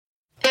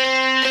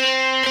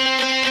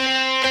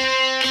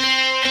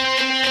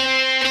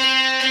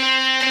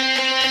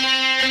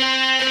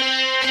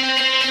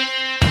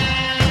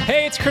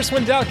Chris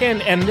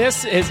Wendelken, and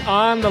this is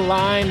On the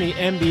Line, the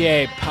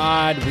NBA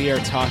pod. We are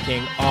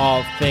talking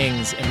all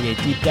things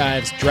NBA deep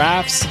dives,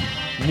 drafts,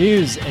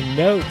 news, and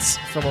notes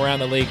from around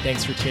the league.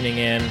 Thanks for tuning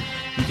in.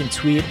 You can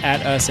tweet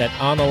at us at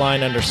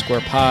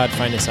ontheline_pod.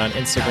 Find us on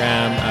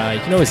Instagram. You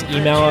can always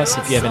email us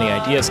if you have any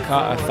ideas,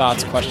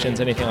 thoughts,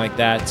 questions, anything like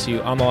that, to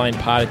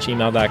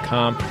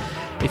onthelinepod@gmail.com.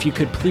 If you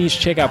could please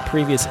check out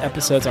previous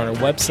episodes on our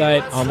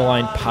website,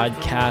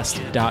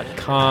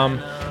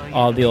 onthelinepodcast.com.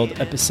 All the old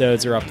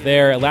episodes are up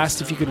there. Last,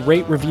 if you could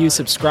rate, review,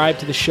 subscribe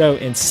to the show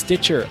in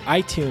Stitcher,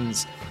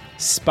 iTunes,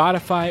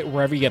 Spotify,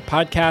 wherever you get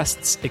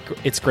podcasts,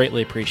 it's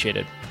greatly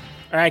appreciated.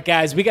 All right,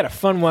 guys, we got a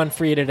fun one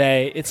for you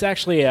today. It's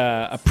actually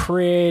a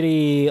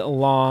pretty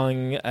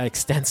long,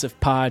 extensive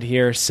pod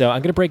here, so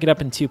I'm going to break it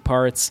up in two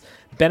parts.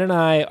 Ben and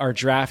I are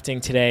drafting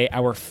today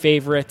our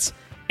favorite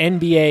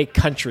NBA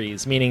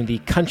countries, meaning the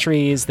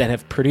countries that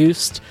have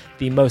produced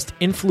the most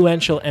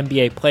influential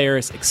NBA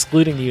players,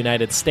 excluding the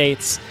United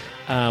States.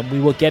 We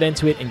will get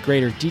into it in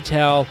greater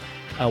detail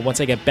once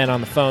I get Ben on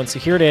the phone. So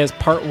here it is,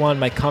 part one,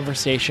 my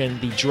conversation,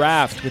 the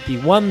draft with the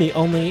one, the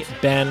only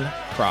Ben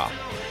Craw.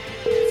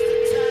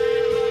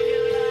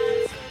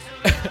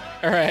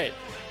 All right.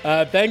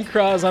 Ben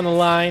Craw is on the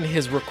line.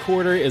 His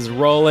recorder is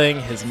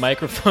rolling. His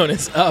microphone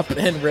is up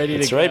and ready to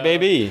go. That's right,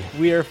 baby.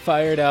 We are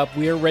fired up.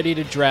 We are ready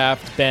to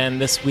draft. Ben,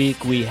 this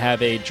week we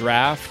have a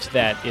draft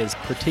that is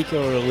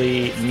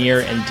particularly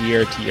near and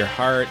dear to your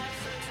heart.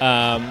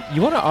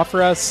 You want to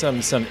offer us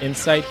some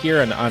insight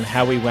here on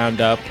how we wound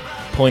up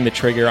pulling the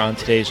trigger on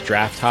today's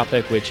draft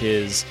topic, which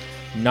is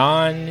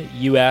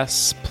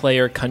non-U.S.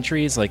 player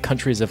countries, like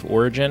countries of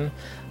origin,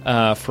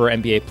 for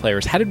NBA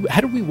players. How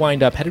did we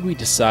wind up? How did we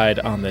decide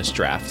on this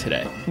draft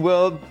today?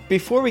 Well,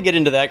 before we get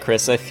into that,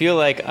 Chris, I feel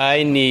like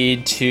I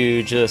need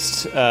to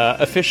just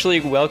officially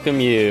welcome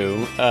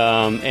you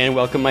and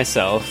welcome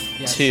myself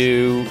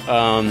to,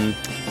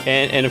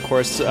 and of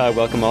course,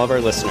 welcome all of our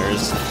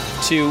listeners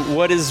to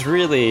what is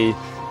really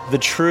the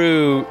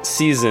true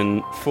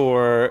season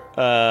for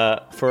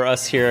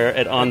us here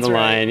at On the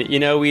Line. Right. You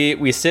know,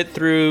 we sit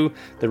through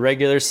the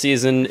regular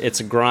season. It's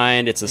a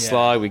grind. It's a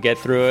slog. We get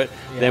through it.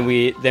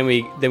 Yeah. Then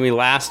we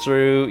last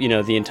through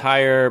the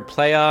entire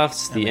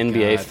playoffs, the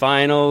NBA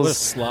Finals. What a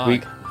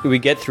slog. We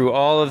get through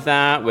all of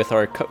that with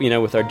our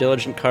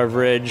diligent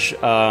coverage.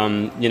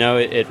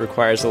 It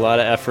requires a lot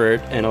of effort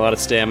and a lot of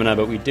stamina,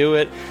 but we do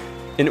it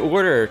in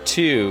order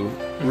to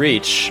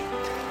reach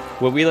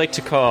what we like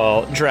to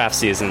call draft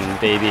season,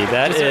 baby.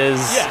 That is.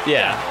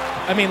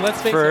 I mean,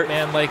 let's face it,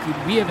 man. Like,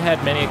 we have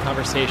had many a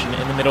conversation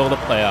in the middle of the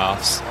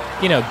playoffs.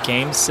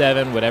 Game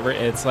 7, whatever.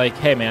 It's like,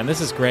 hey, man,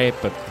 this is great,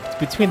 but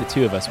between the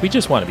two of us, we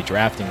just want to be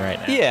drafting right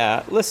now.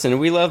 Yeah, listen,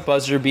 we love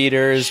buzzer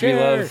beaters.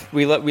 Sure.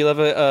 We love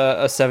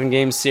a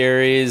 7-game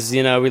series.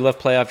 We love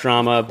playoff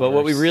drama. But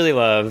what we really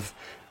love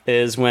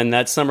is when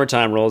that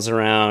summertime rolls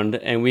around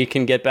and we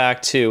can get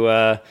back to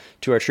our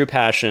true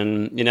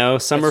passion.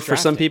 Summer for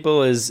some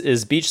people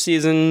is beach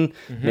season.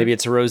 Mm-hmm. Maybe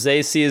it's a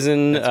rosé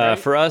season. Right.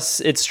 For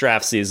us, it's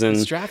draft season.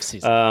 It's draft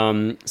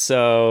season.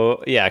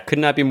 So yeah, could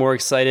not be more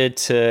excited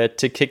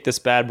to kick this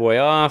bad boy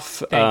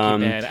off.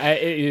 Thank you, man.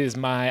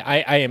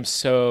 I am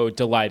so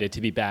delighted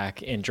to be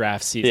back in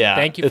draft season. Yeah,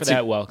 thank you for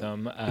that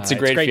welcome. It's a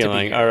great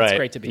feeling. All right. It's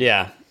great to be here.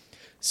 Yeah.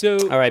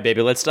 So, all right,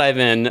 baby, let's dive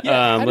in.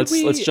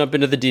 Let's jump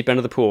into the deep end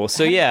of the pool.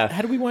 So,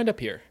 how do we wind up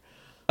here?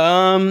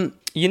 I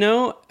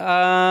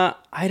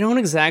don't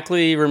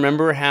exactly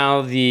remember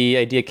how the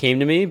idea came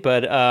to me,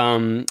 but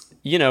one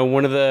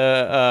of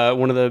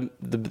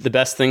the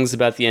best things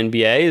about the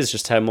NBA is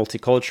just how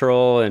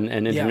multicultural and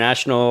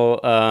international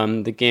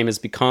the game has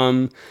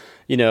become.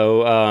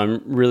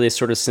 Really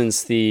sort of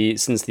since the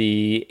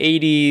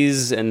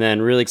 80s, and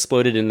then really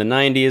exploded in the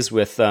 90s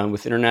with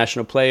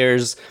international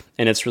players,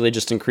 and it's really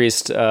just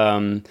increased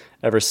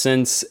ever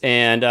since.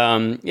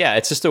 And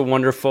it's just a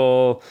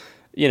wonderful,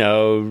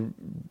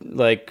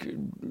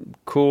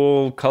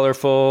 cool,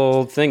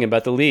 colorful thing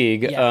about the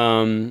league.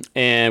 Yeah.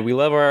 And we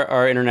love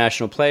our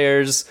international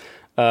players.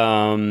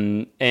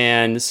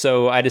 And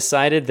so I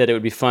decided that it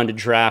would be fun to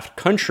draft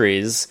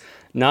countries,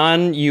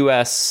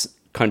 non-U.S.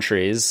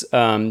 countries,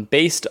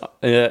 based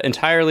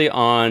entirely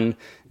on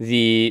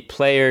the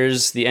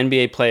players, the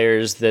NBA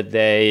players that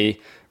they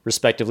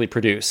respectively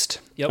produced.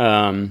 Yep.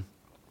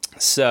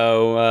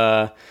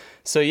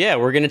 So yeah,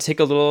 we're gonna take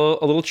a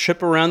little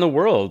trip around the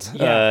world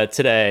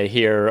today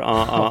here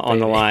on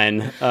the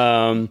line.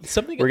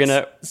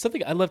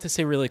 Something I'd love to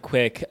say really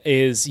quick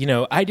is,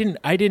 I didn't.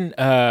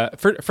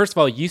 First of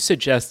all, you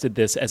suggested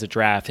this as a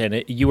draft,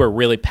 and you were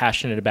really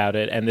passionate about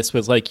it, and this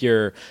was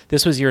your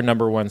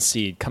number one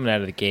seed coming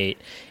out of the gate.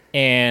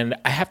 And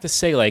I have to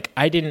say,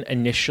 I didn't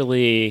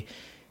initially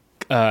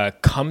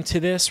come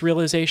to this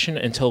realization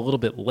until a little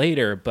bit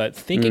later. But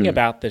thinking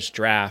about this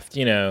draft,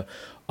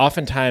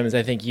 oftentimes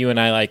I think you and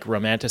I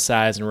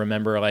romanticize and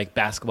remember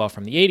basketball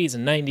from the 80s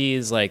and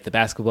 90s, the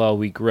basketball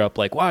we grew up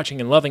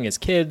watching and loving as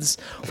kids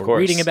or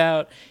reading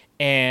about.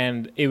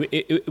 And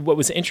what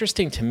was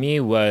interesting to me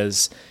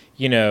was,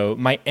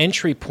 my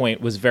entry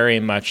point was very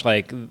much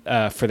like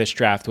for this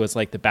draft was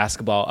like the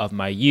basketball of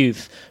my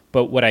youth.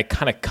 But what I've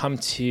come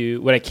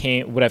to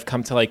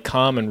like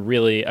come and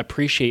really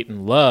appreciate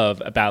and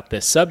love about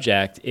this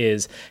subject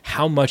is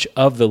how much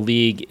of the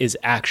league is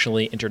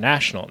actually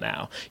international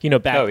now.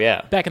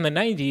 Back in the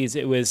 90s,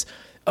 it was,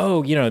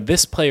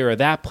 this player or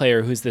that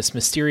player who's this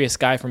mysterious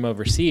guy from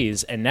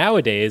overseas. And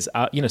nowadays,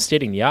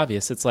 stating the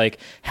obvious, it's like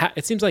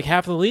it seems like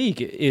half the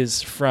league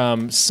is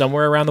from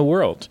somewhere around the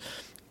world.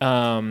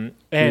 I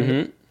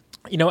think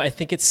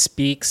it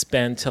speaks,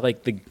 Ben, to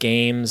like the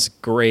game's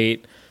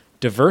great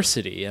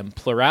diversity and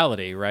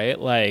plurality, right?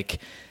 Like,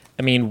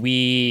 I mean,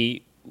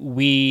 we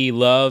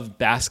love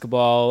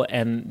basketball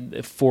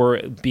and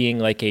for being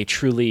like a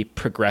truly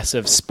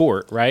progressive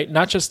sport, right?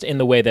 Not just in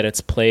the way that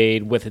it's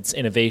played with its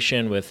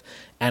innovation with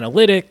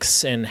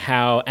analytics and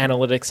how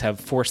analytics have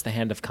forced the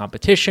hand of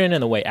competition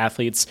and the way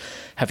athletes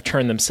have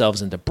turned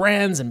themselves into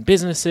brands and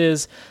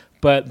businesses,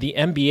 but the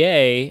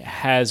NBA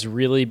has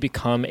really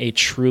become a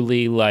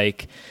truly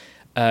like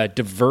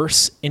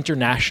diverse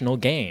international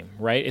game,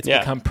 right? It's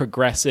become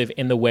progressive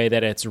in the way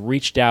that it's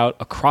reached out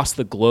across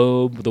the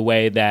globe, the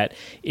way that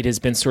it has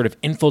been sort of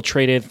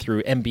infiltrated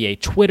through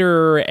NBA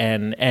Twitter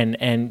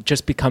and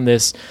just become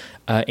this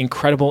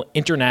incredible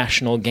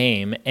international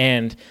game.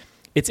 And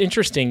it's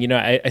interesting,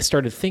 I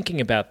started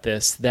thinking about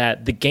this,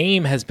 that the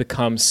game has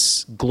become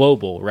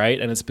global, right?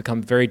 And it's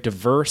become very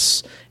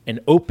diverse and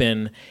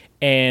open,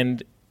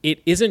 and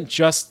it isn't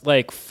just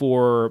like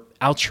for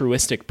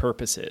altruistic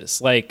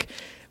purposes. Like,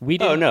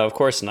 oh, no, of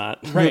course not.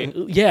 Right.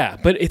 Yeah.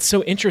 But it's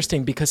so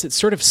interesting because it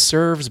sort of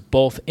serves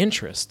both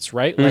interests,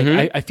 right?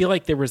 Like I feel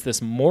like there was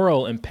this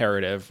moral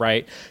imperative,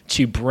 right,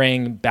 to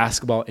bring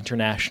basketball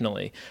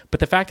internationally. But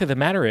the fact of the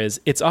matter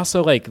is, it's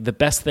also like the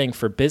best thing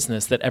for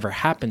business that ever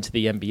happened to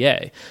the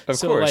NBA.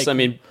 Of course. Like, I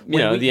mean, the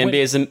NBA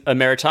is a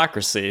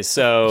meritocracy.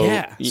 So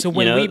yeah. So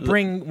when we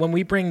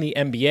bring the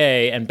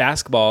NBA and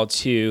basketball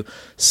to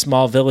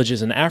small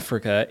villages in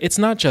Africa, it's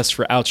not just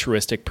for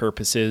altruistic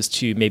purposes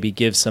to maybe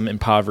give some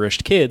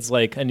impoverished kids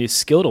like a new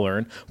skill to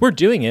learn. We're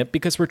doing it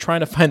because we're trying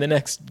to find the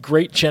next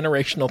great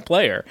generational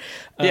player.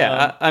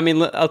 Yeah, I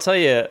mean, I'll tell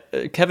you,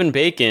 Kevin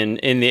Bacon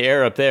in the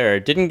air up there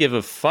didn't give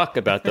a fuck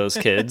about those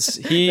kids.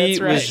 He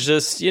was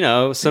just,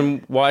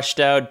 some washed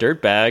out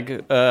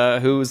dirtbag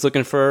who was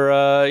looking for,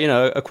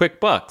 a quick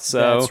buck.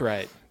 So that's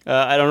right.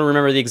 I don't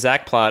remember the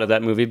exact plot of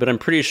that movie, but I'm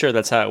pretty sure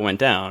that's how it went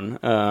down.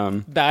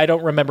 I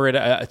don't remember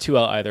it too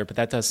well either, but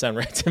that does sound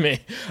right to me.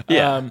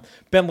 Yeah.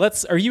 Ben,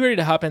 are you ready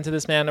to hop into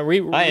this, man? I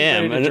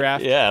am. Ready to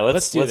draft? Yeah,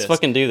 let's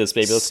fucking do this,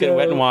 baby. Let's get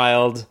wet and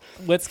wild.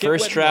 Let's get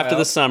first draft of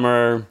the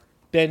summer.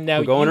 Ben,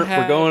 now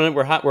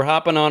we're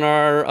hopping on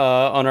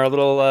our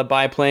little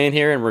biplane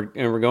here, and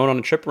we're going on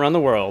a trip around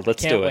the world.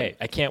 Let's do it.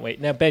 I can't wait.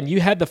 Now, Ben, you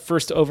had the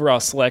first overall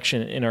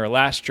selection in our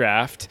last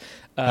draft.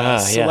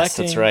 Selecting yes,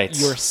 that's right.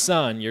 Your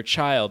son, your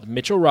child,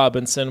 Mitchell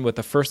Robinson, with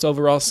the first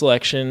overall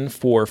selection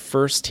for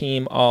first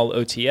team All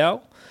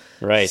OTL.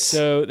 Right.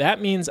 So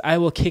that means I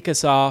will kick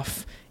us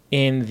off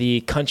in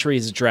the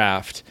country's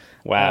draft.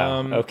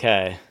 Wow.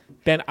 Okay.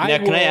 Ben,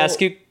 can I ask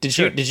you? Did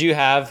you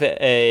have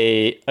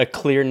a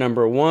clear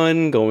number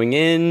one going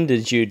in?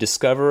 Did you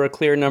discover a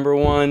clear number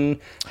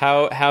one?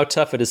 How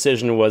tough a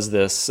decision was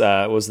this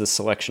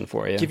selection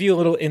for you? Give you a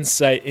little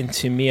insight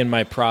into me and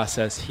my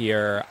process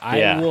here.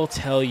 I will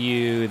tell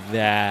you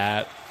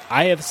that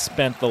I have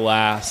spent the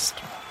last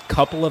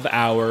couple of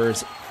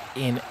hours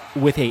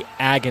with a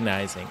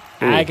agonizing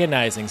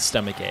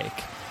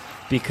stomachache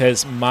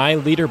because my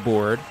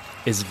leaderboard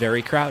is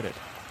very crowded.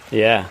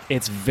 Yeah.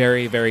 It's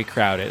very, very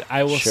crowded.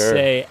 I will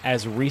say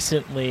as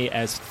recently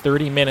as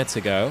 30 minutes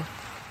ago,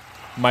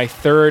 my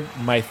third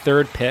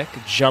pick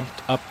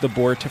jumped up the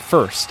board to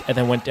first and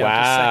then went down to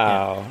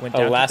second. Went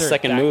down a last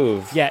second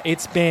move. Yeah,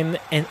 it's been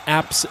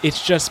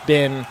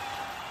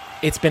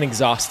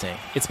exhausting.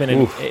 It's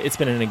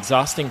been an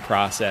exhausting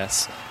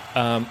process.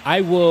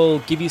 I will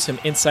give you some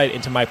insight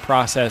into my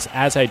process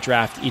as I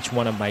draft each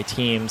one of my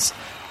teams.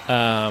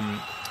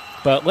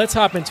 But let's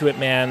hop into it,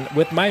 man.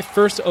 With my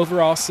first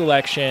overall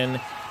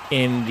selection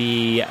in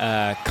the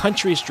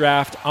country's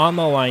draft on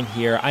the line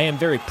here, I am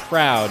very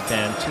proud,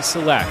 Ben, to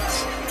select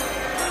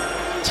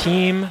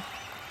Team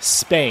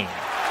Spain.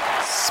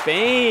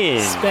 Spain.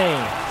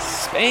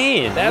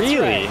 That's really?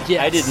 Right.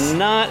 Yes. I did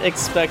not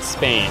expect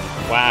Spain.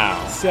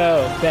 Wow.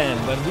 So, Ben,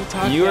 when we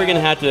talk You are going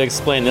to have to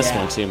explain this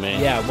one to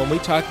me. Yeah, when we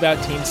talk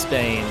about Team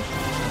Spain,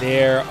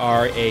 there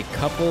are a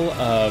couple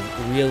of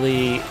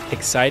really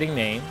exciting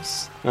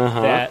names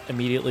that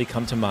immediately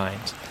come to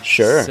mind.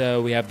 Sure.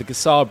 So we have the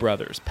Gasol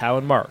brothers, Pau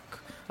and Mark.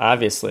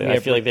 Obviously. I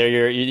feel like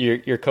they're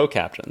your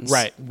co-captains.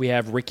 Right. We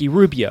have Ricky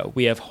Rubio.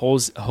 We have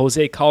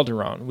Jose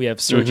Calderon. We have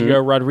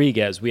Sergio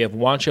Rodriguez. We have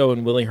Juancho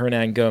and Willie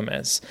Hernan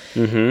Gomez.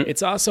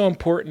 It's also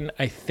important,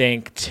 I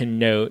think, to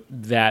note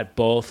that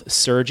both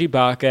Serge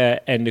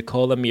Ibaka and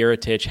Nikola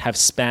Mirotic have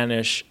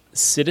Spanish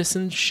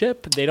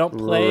citizenship. They don't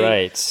play.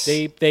 Right.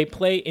 They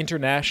play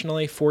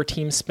internationally for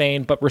Team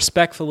Spain, but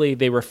respectfully,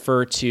 they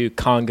refer to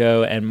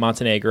Congo and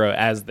Montenegro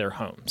as their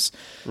homes.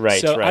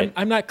 Right. So right.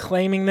 I'm not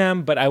claiming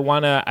them, but I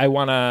want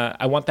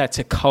that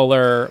to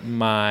color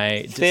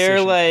my decision.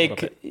 They're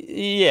like,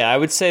 yeah, I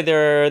would say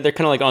they're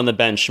kind of like on the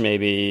bench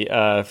maybe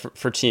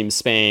for Team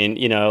Spain.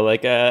 You know,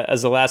 like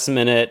as a last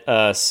minute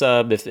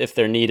sub if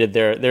they're needed.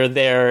 They're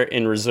there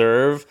in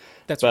reserve.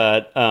 That's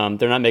but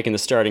they're not making the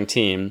starting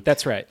team.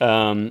 That's right.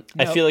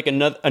 I feel like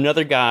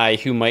another guy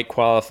who might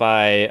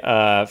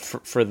qualify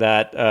for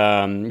that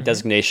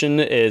designation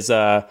is,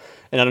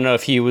 and I don't know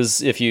if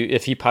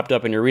he popped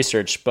up in your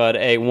research, but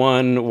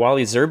one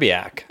Wally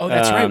Zerbiak. Oh,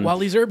 that's right,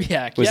 Wally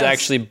Zerbiak was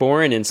actually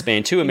born in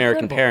Spain to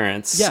American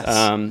parents. Yes,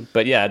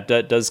 but yeah,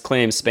 does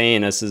claim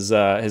Spain as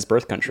his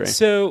birth country.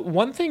 So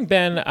one thing,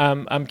 Ben,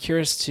 I'm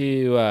curious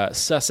to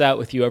suss out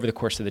with you over the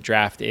course of the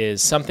draft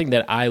is something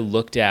that I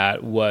looked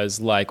at was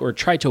like, or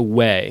tried to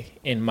weigh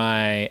in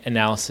my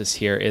analysis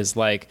here is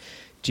like,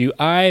 do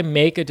I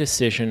make a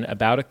decision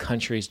about a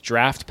country's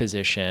draft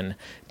position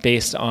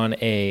based on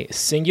a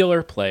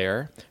singular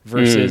player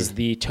versus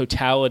the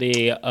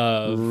totality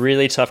of...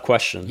 Really tough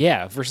question.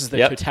 Yeah, versus the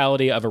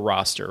totality of a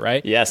roster,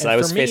 right? Yes, and I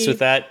was faced with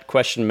that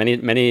question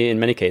in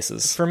many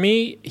cases. For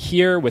me,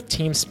 here with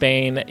Team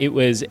Spain, it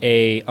was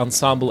a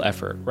ensemble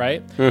effort,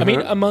 right? I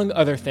mean, among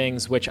other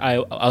things, which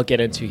I'll get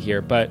into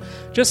here, but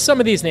just some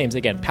of these names,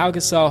 again, Pau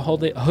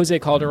Gasol, Jose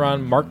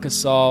Calderon, Marc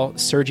Gasol,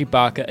 Serge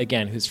Ibaka,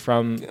 again, who's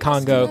from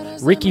Congo,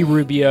 Ricky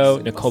Rubio,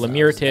 Nikola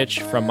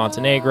Mirotic from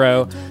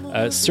Montenegro,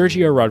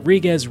 Sergio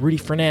Rodriguez, Rudy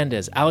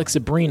Fernandez, Alex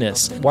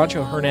Abrinas,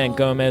 Juancho Hernan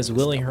Gomez,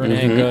 Willie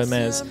Hernan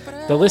Gomez.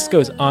 The list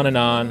goes on and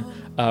on.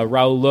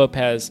 Raul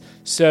Lopez.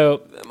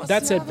 So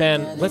that said,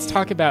 Ben, let's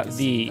talk about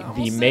the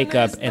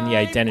makeup and the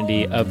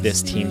identity of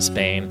this Team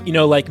Spain. You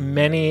know, like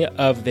many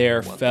of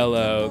their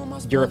fellow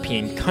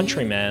European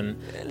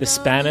countrymen, the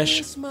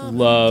Spanish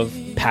love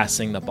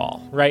passing the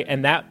ball, right?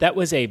 And that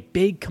was a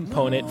big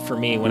component for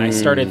me when I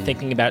started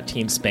thinking about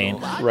Team Spain.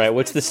 Right.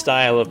 What's the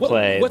style of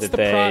play that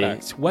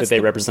they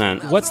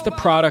represent? What's the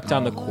product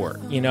on the court?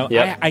 You know,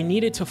 I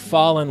needed to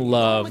fall in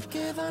love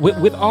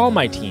with all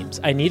my teams.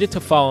 I needed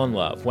to fall in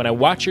love. When I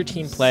watch your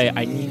team play,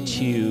 I need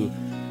to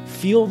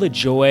feel the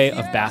joy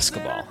of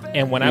basketball.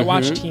 And when I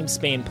watch Team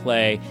Spain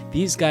play,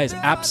 these guys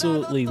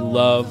absolutely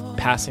love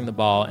passing the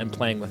ball and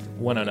playing with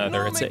one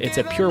another. It's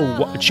a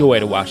pure joy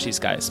to watch these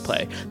guys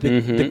play.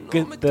 The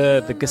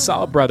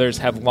Gasol brothers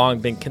have long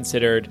been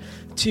considered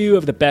two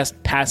of the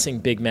best passing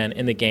big men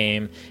in the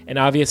game. And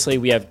obviously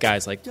we have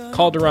guys like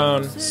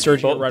Calderon,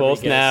 Sergio Rodriguez.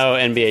 Both now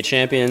NBA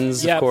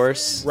champions, of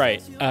course.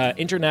 Right.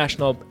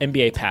 International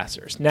NBA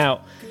passers.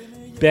 Now,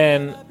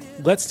 Ben,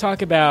 let's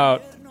talk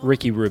about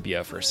Ricky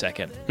Rubio for a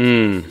second.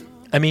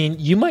 I mean,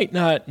 you might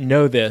not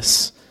know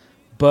this,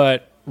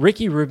 but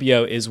Ricky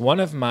Rubio is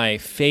one of my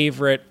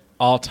favorite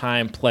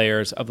all-time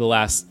players of the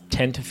last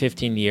 10 to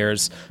 15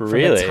 years.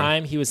 Really? From the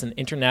time he was an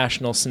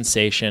international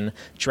sensation,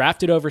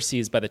 drafted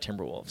overseas by the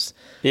Timberwolves.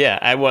 Yeah,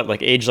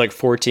 at age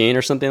 14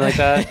 or something like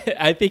that?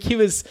 I think he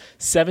was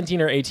 17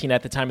 or 18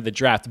 at the time of the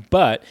draft,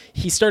 but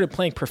he started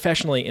playing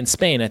professionally in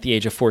Spain at the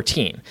age of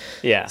 14.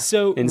 Yeah,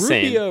 so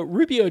insane.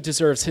 Rubio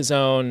deserves his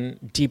own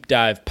deep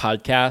dive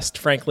podcast,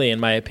 frankly, in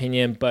my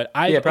opinion, but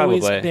I've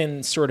always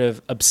been sort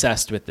of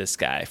obsessed with this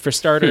guy. For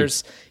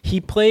starters,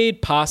 he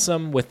played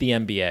possum with the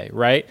NBA,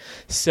 right?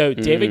 So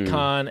David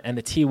Kahn and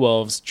the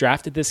T-Wolves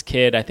drafted this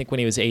kid, I think when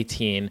he was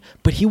 18,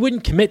 but he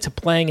wouldn't commit to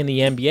playing in the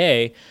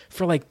NBA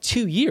for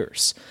 2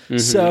 years.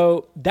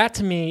 So that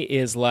to me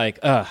is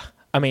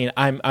I mean,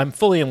 I'm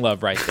fully in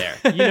love right there.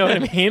 You know what I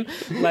mean?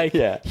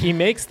 He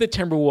makes the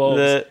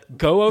Timberwolves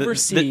go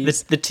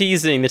overseas. The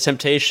teasing, the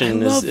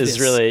temptation is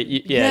really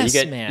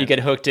you get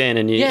hooked in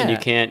and you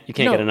can't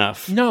get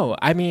enough. No,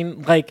 I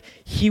mean,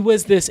 he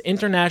was this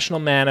international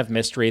man of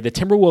mystery. The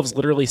Timberwolves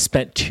literally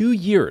spent 2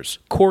 years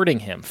courting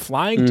him,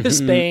 flying to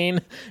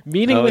Spain,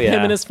 meeting with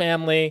him and his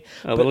family.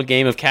 Little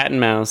game of cat and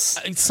mouse.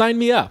 Sign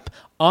me up.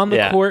 On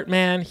the court,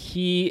 man,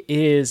 he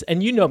is,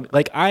 and you know,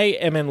 I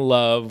am in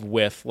love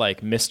with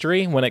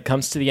mystery when it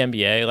comes to the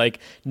NBA.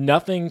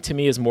 Nothing to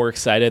me is more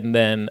excited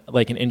than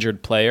an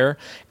injured player,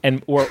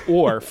 and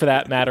or for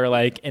that matter,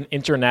 an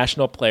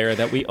international player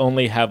that we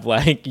only have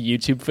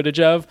YouTube footage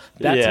of.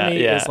 That to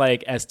me is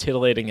as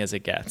titillating as it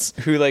gets.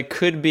 Who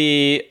could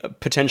be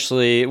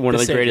potentially one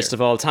of the greatest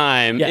of all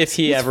time if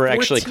he ever 14.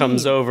 Actually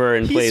comes over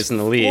and plays in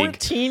the league.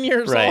 14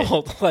 years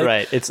old.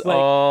 Right. It's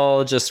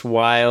all just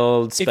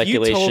wild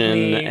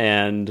speculation.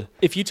 And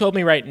if you told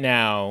me right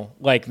now,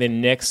 the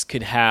Knicks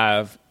could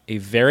have a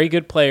very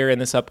good player in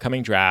this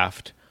upcoming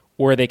draft,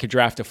 or they could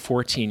draft a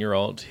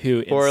 14-year-old who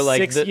in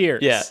 6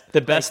 years,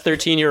 the best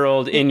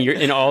 13-year-old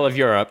in all of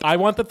Europe. I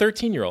want the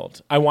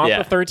 13-year-old. I want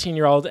the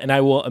 13-year-old, and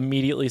I will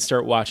immediately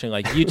start watching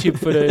YouTube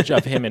footage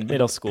of him in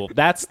middle school.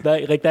 That's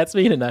that's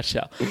me in a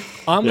nutshell.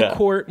 On the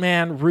court,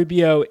 man,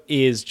 Rubio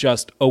is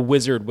just a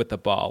wizard with the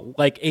ball,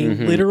 a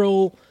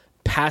literal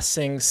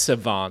passing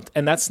savant,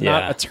 and that's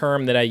not a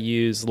term that I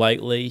use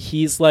lightly.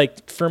 He's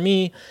for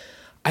me,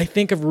 I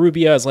think of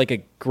Rubio as like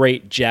a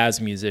great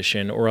jazz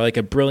musician or like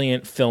a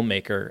brilliant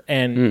filmmaker.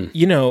 And,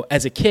 you know,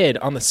 as a kid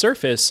on the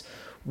surface,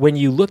 when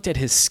you looked at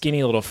his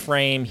skinny little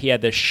frame, he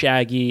had this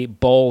shaggy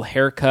bowl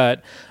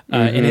haircut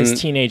in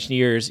his teenage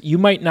years. You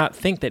might not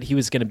think that he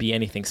was going to be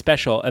anything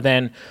special. And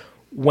then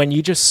when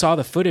you just saw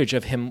the footage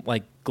of him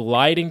like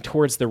gliding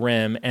towards the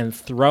rim and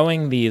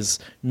throwing these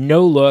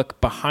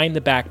no-look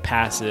behind-the-back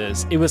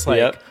passes, it was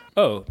like,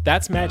 oh,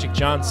 that's Magic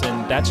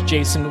Johnson, that's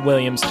Jason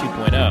Williams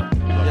 2.0.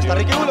 Y está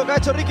Ricky Rubio, que ha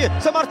hecho Ricky,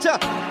 se marcha,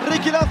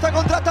 Ricky lanza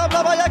contra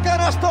tabla, vaya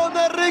canastón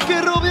de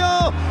Ricky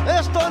Rubio.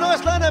 Esto no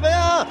es la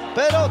NBA,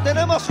 pero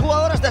tenemos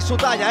jugadores de su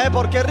talla,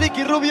 porque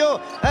Ricky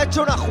Rubio ha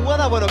hecho una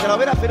jugada, bueno, que lo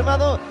hubiera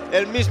firmado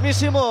el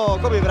mismísimo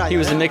Kobe Bryant. He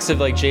was a mix of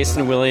like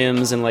Jason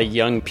Williams and like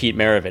young Pete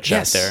Maravich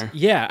out there.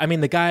 Yeah, I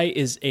mean, the guy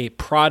is a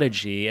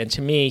prodigy, and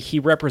to me, he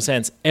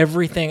represents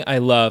everything I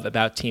love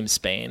about Team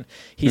Spain.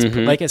 He's,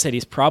 like I said,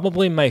 he's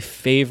probably my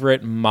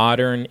favorite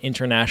modern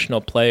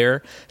international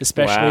player,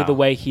 especially the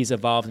way he's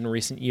evolved in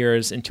recent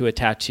years into a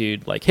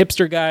tattooed like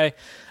hipster guy.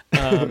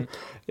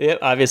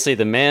 Obviously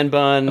the man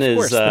bun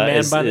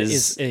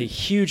is a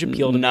huge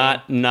appeal to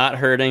not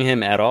hurting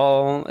him at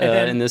all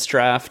in this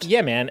draft.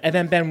 Yeah, man. And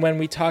then Ben, when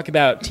we talk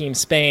about Team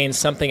Spain,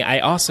 something I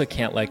also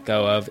can't let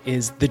go of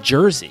is the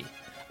jersey.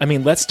 I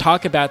mean, let's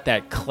talk about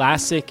that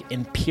classic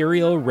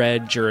imperial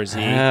red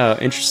jersey. Oh,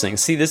 interesting.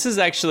 See, this is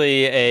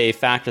actually a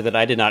factor that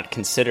I did not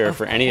consider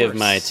for any of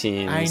my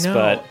teams. I know.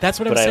 But that's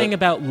what I'm saying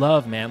about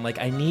love, man. Like,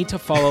 I need to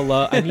fall in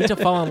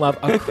love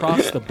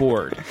across the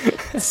board.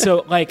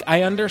 So, like,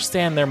 I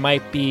understand there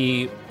might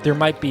be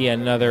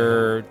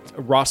another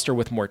roster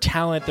with more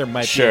talent. There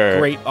might be a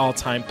great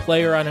all-time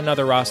player on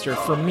another roster.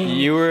 For me,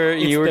 you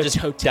were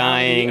just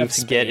dying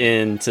to get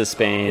into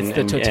Spain. It's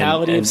the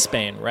totality of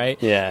Spain, right?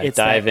 Yeah,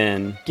 dive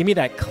in. Give me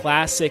that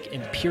classic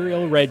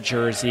imperial red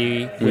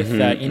jersey with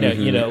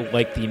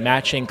like the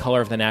matching color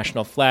of the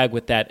national flag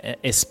with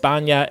that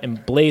España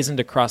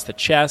emblazoned across the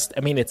chest. I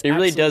mean, it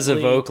really does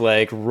evoke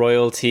like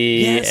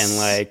royalty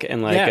and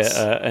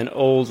an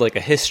old like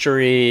a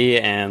history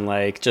and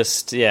like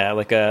just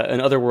like an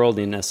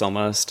otherworldliness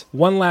almost.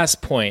 One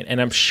last point, and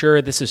I'm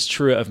sure this is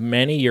true of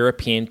many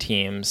European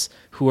teams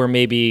who are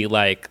maybe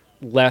like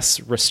less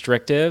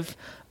restrictive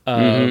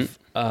of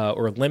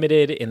or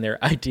limited in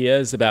their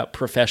ideas about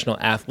professional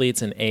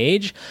athletes and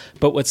age.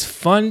 But what's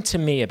fun to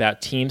me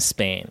about Team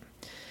Spain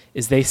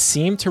is they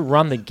seem to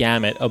run the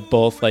gamut of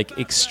both like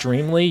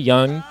extremely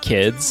young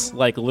kids,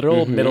 like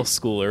literal middle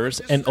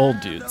schoolers, and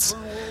old dudes.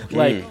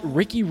 Like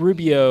Ricky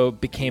Rubio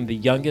became the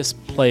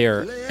youngest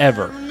player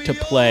ever to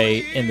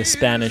play in the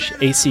Spanish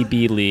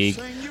ACB League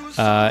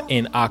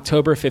in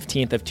October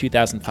 15th of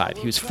 2005.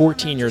 He was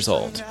 14 years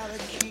old.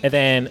 And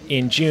then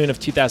in June of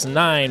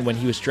 2009, when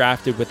he was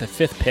drafted with the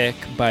 5th pick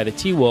by the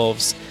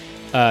T-Wolves,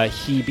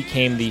 he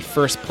became the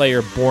first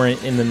player born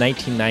in the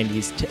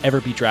 1990s to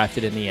ever be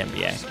drafted in the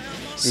NBA.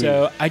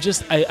 So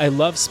I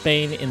love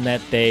Spain in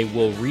that they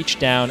will reach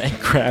down and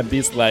grab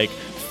these like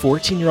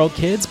 14-year-old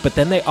kids, but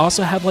then they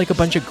also have like a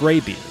bunch of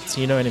gray beards.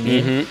 You know what I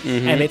mean?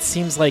 And it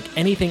seems like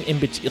anything in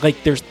between,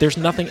 like there's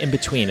nothing in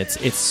between.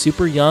 It's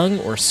super young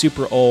or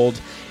super old.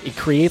 It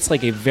creates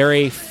like a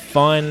very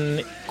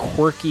fun,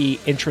 quirky,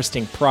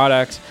 interesting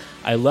product.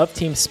 I love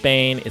Team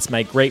Spain. It's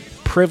my great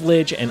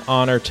privilege and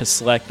honor to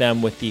select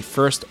them with the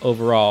first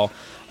overall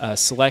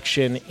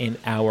selection in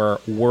our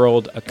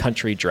World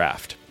Country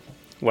Draft.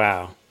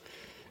 Wow.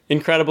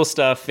 Incredible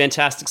stuff.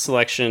 Fantastic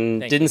selection.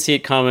 Didn't see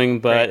it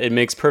coming, but it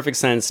makes perfect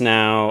sense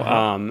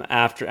now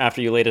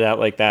after you laid it out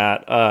like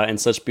that in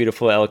such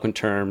beautiful, eloquent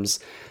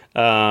terms.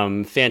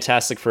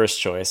 Fantastic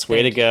first choice.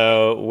 Way to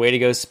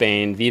go,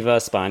 Spain. Viva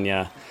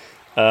España.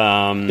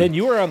 Ben,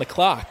 you were on the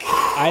clock.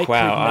 I could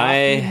not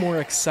be more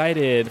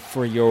excited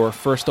for your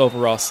first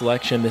overall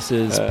selection. This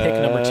is pick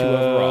number 2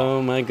 overall.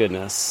 Oh, my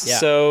goodness. Yeah.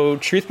 So,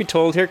 truth be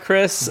told here,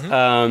 Chris,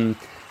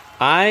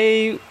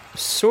 I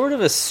sort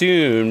of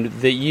assumed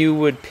that you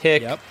would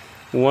pick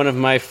one of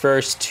my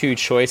first 2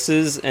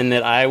 choices and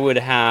that I would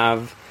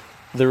have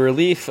the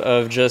relief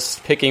of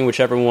just picking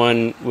whichever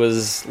one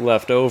was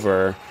left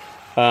over.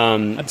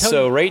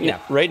 So right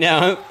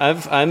now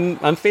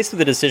I'm faced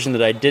with a decision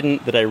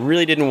that I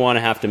really didn't want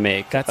to have to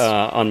make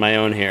on my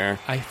own here.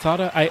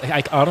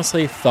 I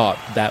honestly thought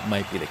that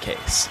might be the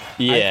case.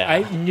 Yeah,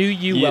 I knew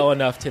you well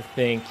enough to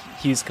think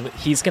he's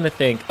going to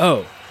think,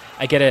 oh,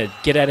 I get a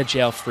get out of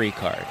jail free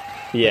card.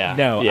 Yeah.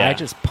 No, I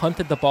just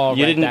punted the ball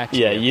back to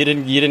you. You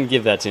didn't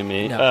give that to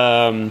me.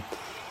 No.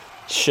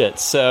 Shit.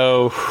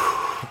 So,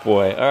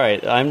 boy. All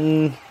right.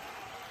 I'm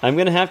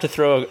gonna have to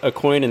throw a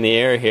coin in the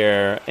air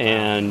here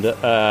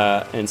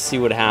and see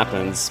what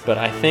happens. But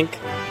I think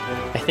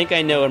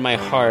I know in my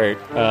heart.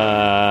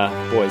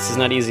 Boy, this is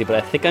not easy. But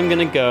I think I'm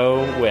gonna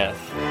go with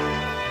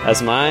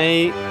as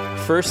my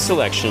first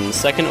selection,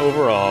 second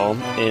overall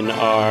in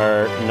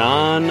our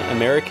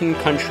non-American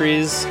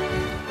countries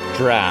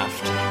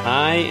draft.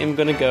 I am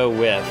going to go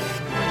with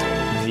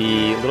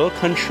the little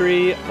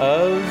country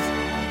of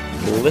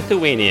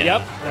Lithuania.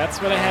 Yep,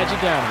 that's what I had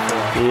you down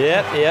for.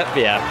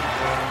 Yep.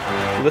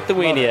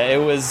 Lithuania.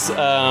 It was,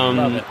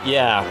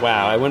 yeah,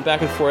 wow. I went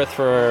back and forth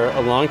for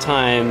a long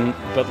time,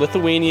 but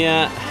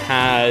Lithuania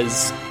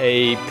has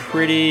a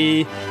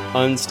pretty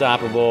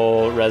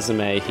unstoppable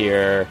resume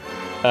here.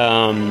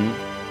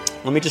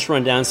 Let me just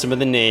run down some of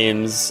the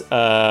names.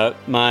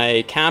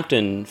 My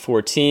captain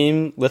for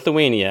Team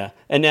Lithuania.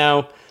 And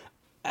now,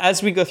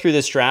 as we go through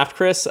this draft,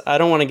 Chris, I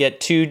don't want to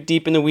get too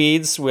deep in the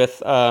weeds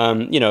with,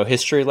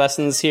 history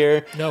lessons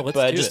here. No, let's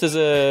but do just it. as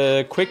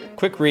a quick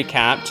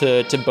recap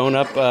to bone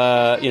up,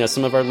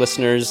 some of our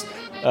listeners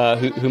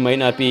who might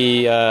not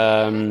be,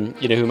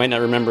 who might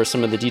not remember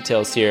some of the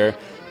details here.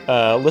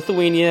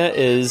 Lithuania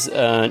is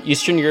an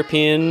Eastern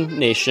European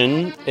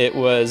nation. It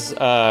was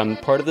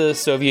part of the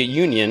Soviet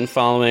Union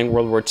following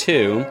World War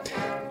II.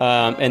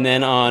 And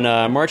then on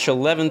March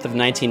 11th of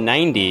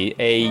 1990,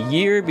 a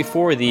year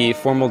before the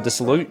formal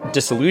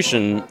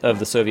dissolution of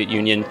the Soviet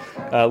Union,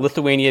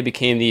 Lithuania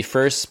became the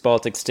first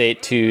Baltic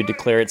state to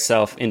declare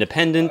itself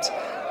independent,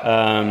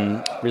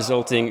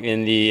 resulting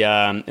in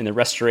the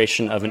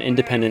restoration of an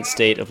independent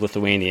state of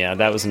Lithuania.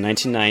 That was in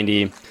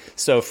 1990.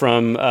 So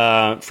from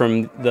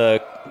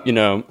the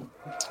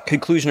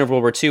conclusion of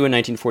World War II in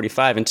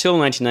 1945 until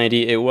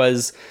 1990, it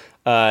was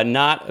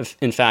not,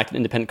 in fact, an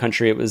independent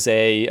country. It was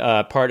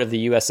a part of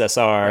the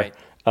USSR.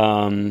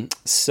 Right.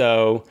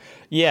 So,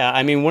 yeah,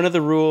 I mean, one of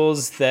the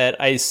rules that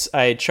I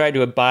tried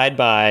to abide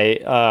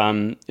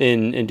by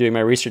in doing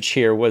my research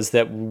here was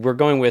that we're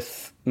going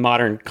with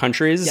modern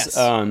countries. Yes.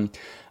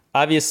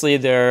 Obviously,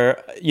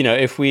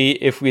 if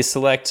we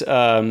select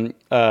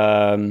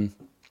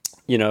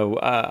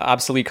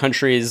obsolete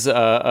countries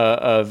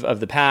of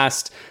the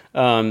past.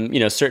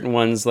 Certain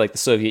ones like the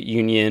Soviet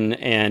Union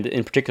and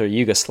in particular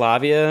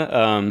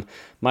Yugoslavia.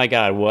 My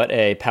God, what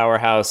a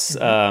powerhouse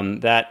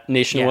that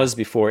nation was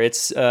before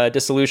its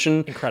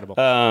dissolution. Incredible.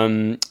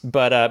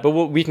 But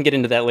we can get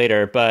into that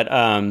later. But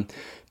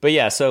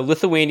yeah, so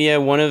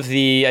Lithuania, one of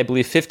the, I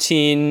believe,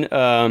 15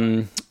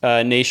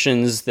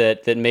 nations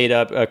that made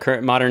up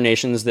current modern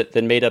nations that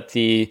made up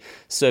the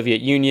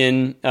Soviet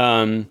Union.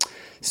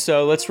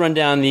 So let's run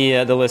down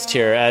the list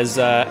here.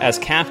 As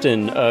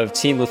captain of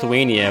Team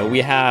Lithuania,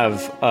 we have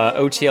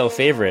OTL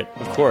favorite,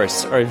 of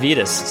course,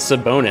 Arvydas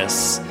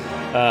Sabonis.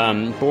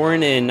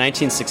 Born in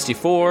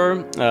 1964,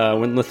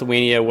 when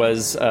Lithuania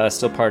was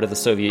still part of the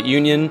Soviet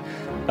Union.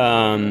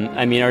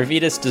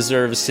 Arvydas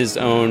deserves his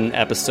own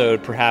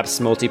episode, perhaps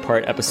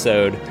multi-part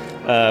episode,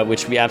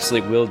 which we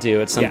absolutely will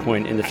do at some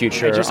point in the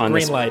future. I just on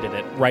green-lighted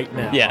it right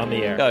now on the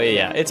air. Oh,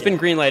 yeah. It's been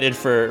green-lighted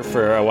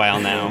for a while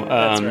now.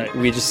 That's right.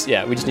 We just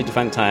need to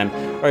find the time.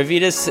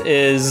 Arvydas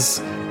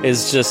is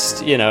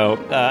just,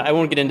 I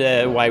won't get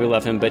into why we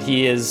love him, but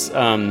he is...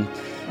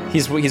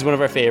 He's one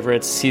of our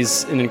favorites.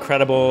 He's an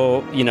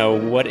incredible,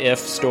 what if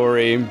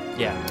story.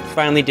 Yeah.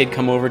 Finally did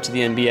come over to the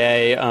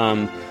NBA.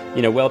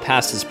 Well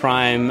past his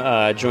prime.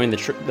 Joined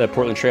the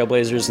Portland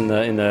Trailblazers in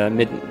the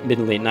mid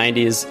and late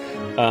 90s.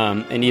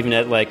 And even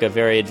at like a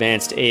very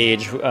advanced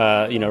age,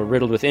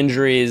 riddled with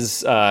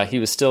injuries, he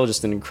was still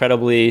just an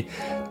incredibly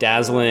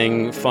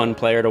dazzling, fun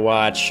player to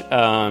watch.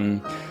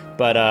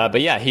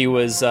 But yeah, he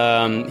was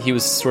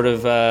sort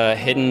of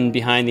hidden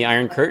behind the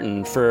Iron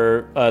Curtain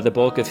for the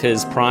bulk of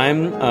his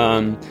prime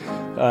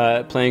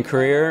playing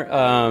career.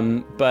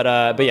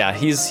 But yeah,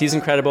 he's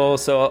incredible.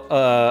 So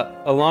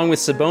along with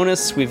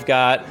Sabonis, we've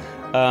got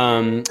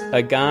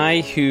a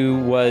guy who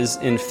was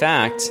in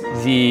fact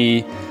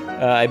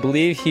I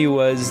believe he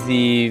was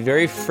the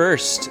very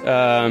first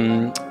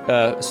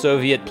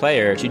Soviet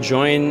player to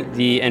join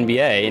the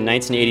NBA in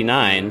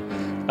 1989,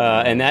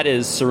 and that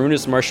is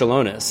Sarunas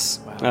Marciulionis.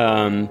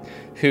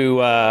 Who,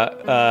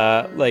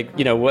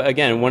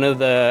 again, one of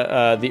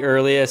the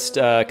earliest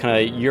kind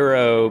of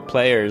Euro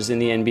players in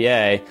the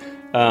NBA,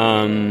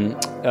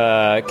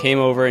 came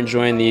over and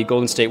joined the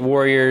Golden State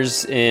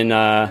Warriors in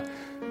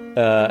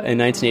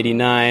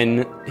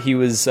 1989. He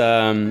was,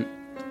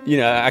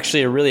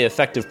 actually a really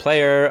effective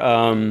player.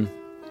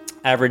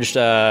 Averaged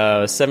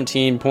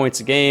 17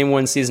 points a game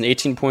one season,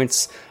 18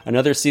 points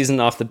another season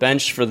off the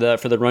bench for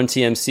the Run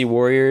TMC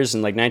Warriors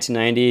in like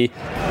 1990.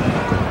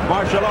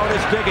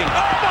 Marciulionis digging.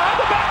 Oh,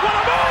 behind the back, what a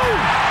move!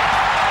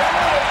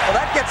 Well,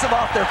 that gets them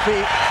off their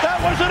feet.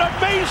 That was an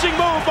amazing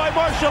move by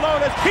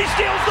Marciulionis. He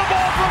steals the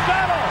ball from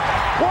Battle.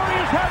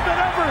 Warriors have the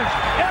numbers.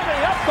 Emmy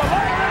up the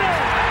line and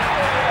in.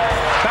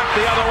 Back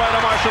the other way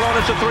to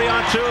Marciulionis, a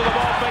 3-on-2. The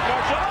ball fake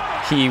Marciulionis.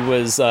 He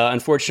was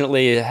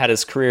unfortunately had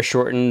his career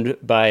shortened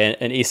by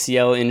an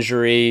ACL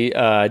injury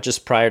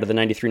just prior to the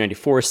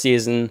 93-94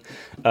 season.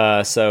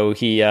 So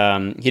he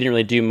didn't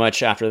really do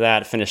much after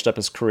that. Finished up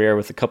his career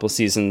with a couple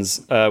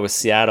seasons with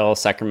Seattle,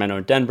 Sacramento,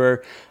 and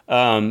Denver.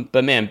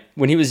 But man,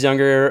 when he was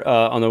younger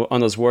on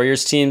those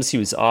Warriors teams, he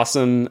was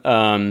awesome.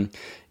 Kind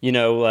of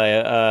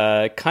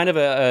I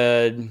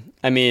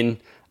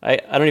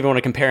don't even want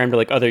to compare him to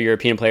like other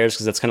European players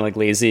because that's kind of like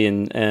lazy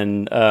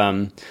and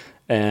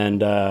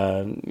and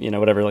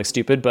whatever, like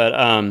stupid.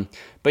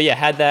 But yeah,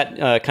 had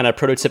that kind of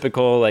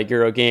prototypical like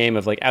Euro game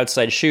of like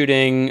outside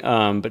shooting,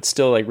 but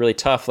still like really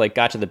tough. Like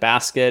got to the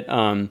basket.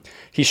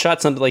 He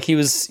shot something like he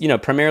was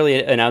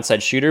primarily an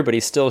outside shooter, but he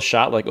still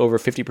shot like over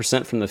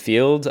 50% from the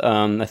field.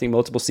 I think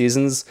multiple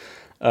seasons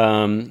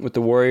with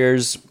the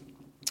Warriors.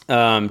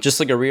 Just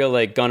like a real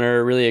like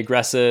gunner, really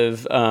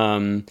aggressive.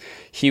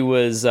 He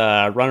was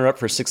runner-up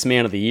for Sixth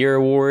Man of the Year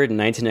award in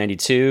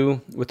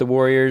 1992 with the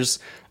Warriors.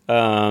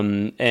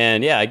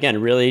 And yeah, again,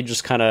 really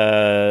just kind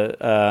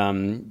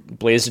of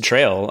blazed a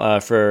trail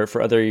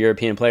for other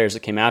European players that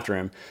came after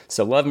him.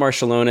 So love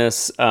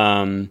Marciulionis.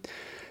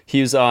 He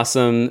was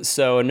awesome.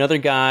 So another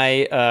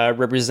guy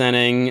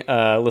representing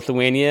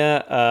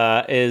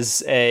Lithuania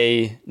is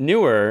a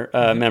newer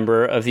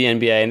member of the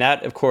NBA, and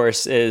that, of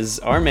course, is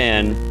our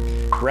man,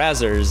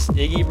 Brazzers,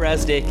 Iggy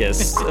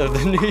Brazdeikis of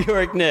the New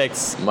York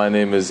Knicks. My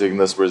name is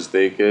Ignas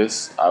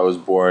Brazdeikis. I was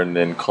born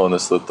in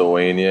Kaunas,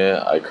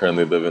 Lithuania. I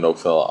currently live in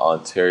Oakville,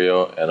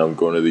 Ontario, and I'm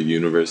going to the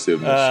University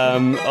of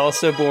Michigan.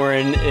 Also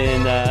born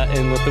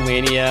in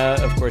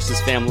Lithuania. Of course, his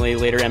family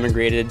later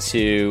emigrated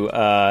to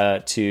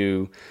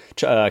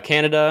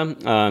Canada,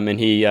 and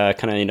he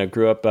kind of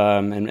grew up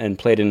and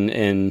played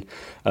in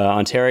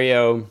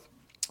Ontario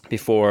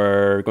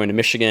before going to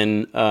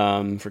Michigan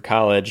for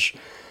college.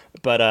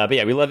 But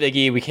yeah, we love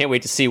Iggy. We can't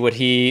wait to see what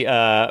he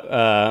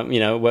what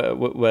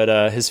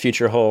his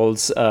future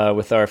holds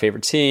with our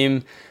favorite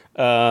team.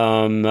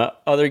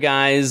 Other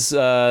guys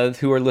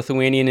who are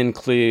Lithuanian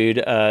include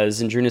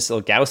Zydrunas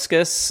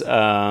Ilgauskas,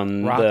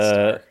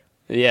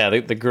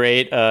 the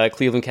great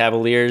Cleveland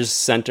Cavaliers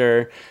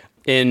center.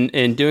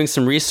 In doing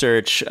some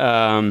research,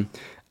 I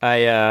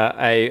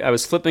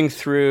was flipping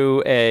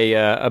through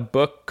a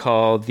book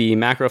called The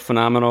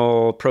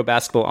Macrophenomenal Pro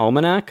Basketball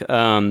Almanac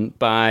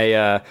by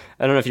I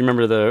don't know if you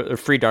remember the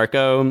Free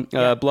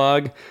Darko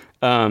blog.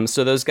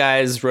 So those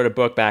guys wrote a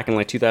book back in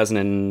like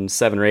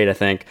 2007 or 8, I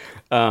think,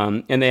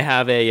 and they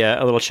have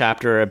a little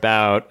chapter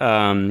about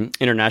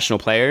international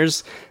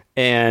players.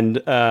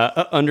 And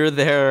under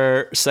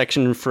their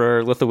section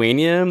for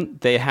Lithuania,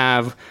 they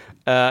have.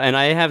 And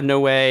I have no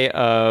way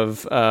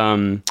of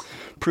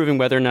proving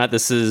whether or not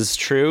this is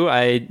true.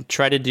 I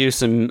tried to do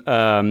some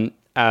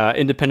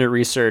independent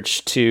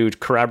research to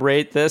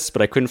corroborate this,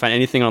 but I couldn't find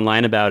anything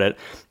online about it.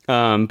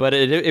 But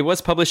it was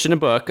published in a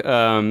book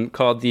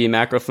called The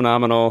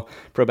Macrophenomenal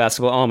Pro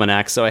Basketball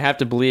Almanac, so I have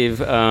to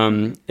believe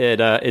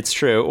it's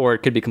true, or it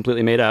could be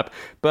completely made up.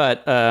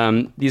 But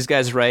these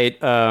guys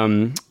write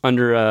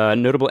under a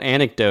notable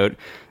anecdote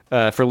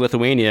for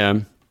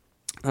Lithuania.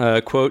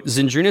 Quote,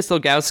 Zydrunas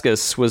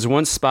Ilgauskas was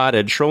once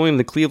spotted trolling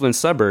the Cleveland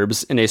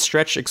suburbs in a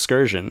stretch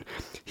excursion.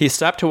 He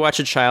stopped to watch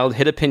a child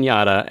hit a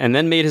piñata and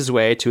then made his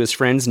way to his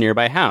friend's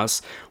nearby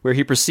house, where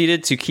he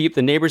proceeded to keep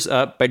the neighbors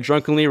up by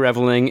drunkenly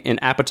reveling in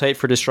appetite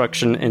for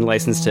destruction and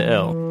license to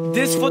ill.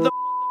 This for the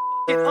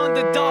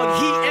underdog,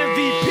 he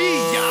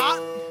MVP, y'all.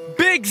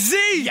 Big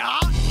Z,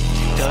 y'all.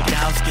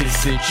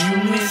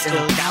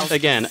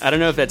 Again, I don't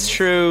know if that's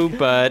true,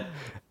 but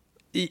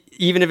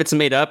even if it's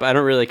made up, I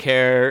don't really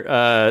care.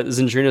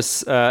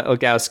 Zydrunas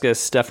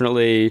Ilgauskas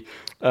definitely.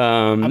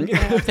 I'm gonna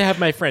have to have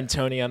my friend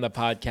Tony on the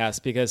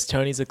podcast because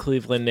Tony's a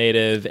Cleveland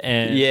native,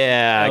 and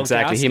yeah,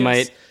 exactly. He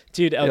might.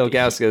 Dude,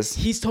 Ilgauskas.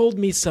 He's told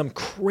me some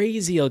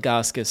crazy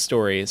Ilgauskas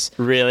stories.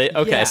 Really?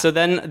 Okay, yeah. So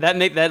then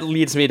that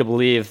leads me to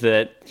believe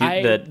that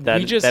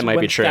that might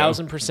be true.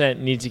 1,000%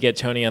 need to get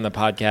Tony on the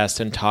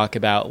podcast and talk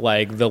about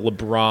like the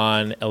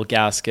LeBron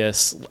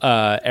Ilgauskas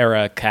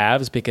era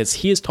Cavs, because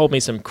he has told me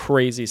some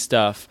crazy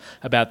stuff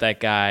about that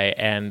guy,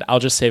 and I'll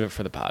just save it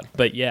for the pod.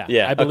 But yeah,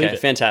 I believe it.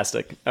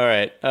 Fantastic. All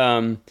right.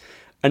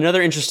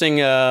 Another interesting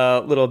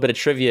little bit of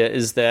trivia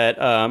is that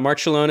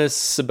Marciulionis,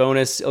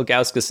 Sabonis,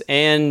 Ilgauskas,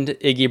 and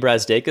Iggy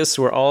Brazdeikis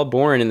were all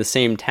born in the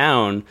same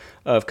town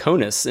of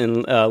Kaunas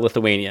in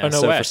Lithuania. Oh,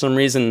 no way. For some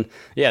reason,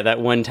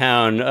 that one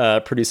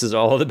town produces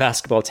all of the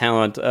basketball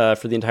talent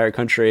for the entire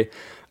country.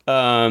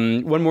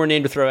 One more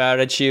name to throw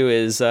out at you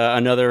is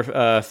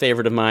another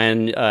favorite of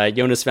mine,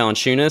 Jonas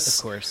Valanciunas.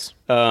 Of course.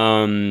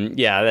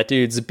 That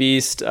dude's a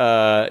beast.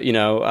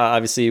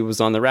 Obviously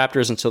was on the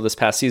Raptors until this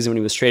past season when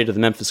he was traded to the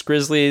Memphis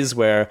Grizzlies,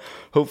 where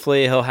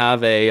hopefully he'll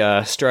have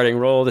a starting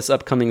role this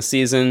upcoming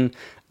season.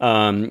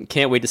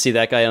 Can't wait to see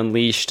that guy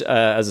unleashed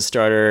as a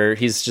starter.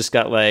 He's just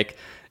got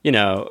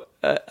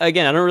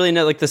again, I don't really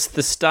know the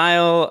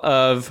style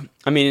of.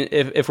 I mean,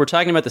 if we're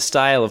talking about the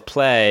style of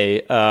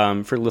play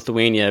for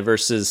Lithuania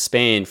versus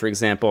Spain, for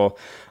example,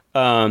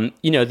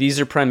 these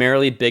are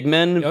primarily big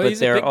men, but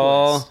they're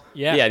all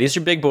these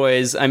are big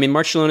boys. I mean,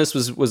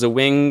 Marciulionis was a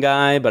wing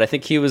guy, but I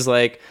think he was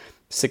like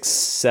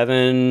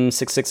 6'7",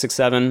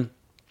 6'6", 6'7".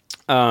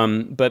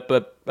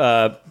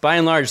 By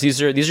and large,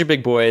 these are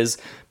big boys,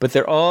 but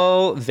they're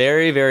all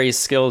very, very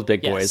skilled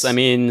big boys. I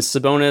mean,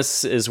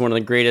 Sabonis is one of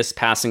the greatest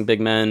passing big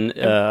men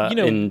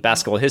in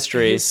basketball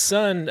history. His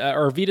son,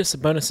 Arvydas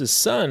Sabonis'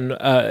 son,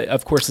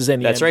 of course, is in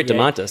the NBA. That's right,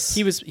 Domantas.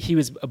 He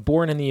was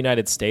born in the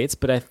United States,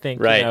 but I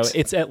think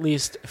it's at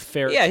least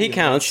fair. Yeah, to he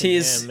counts.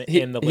 He's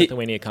in the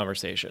Lithuania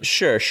conversation.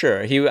 Sure.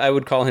 I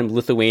would call him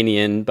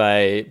Lithuanian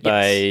by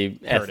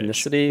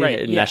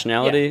ethnicity,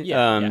 nationality.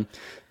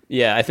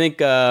 Yeah, I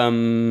think I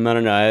don't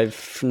know.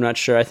 I'm not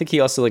sure. I think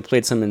he also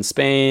played some in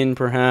Spain,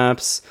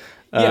 perhaps.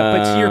 Yeah,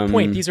 but to your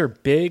point, these are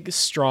big,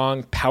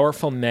 strong,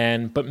 powerful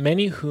men, but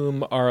many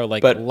whom are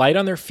light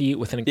on their feet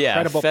with an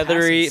incredible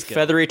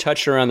feathery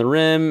touch around the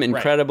rim,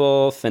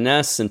 incredible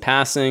finesse and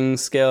passing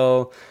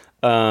skill.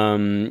 I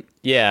mean,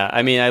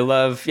 I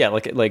love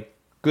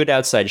good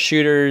outside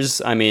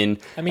shooters. I mean,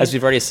 as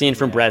we've already seen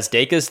from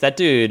Brazdeikis, that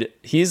dude,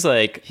 he's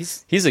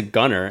a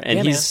gunner,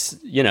 and he's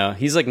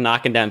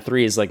knocking down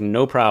threes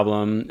no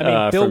problem.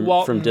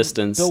 From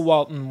distance. Bill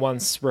Walton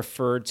once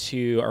referred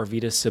to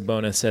Arvydas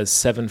Sabonis as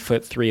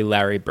 7'3"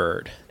 Larry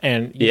Bird,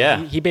 and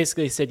he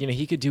basically said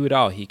he could do it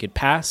all. He could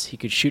pass, he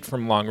could shoot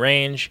from long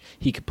range,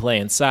 he could play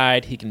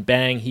inside, he can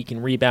bang, he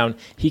can rebound,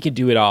 he can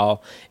do it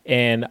all.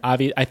 And I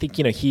think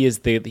he is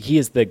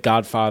the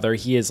godfather.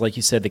 He is, like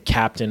you said, the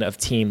captain of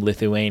Team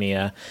Lithuania.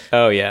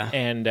 Oh yeah,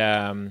 and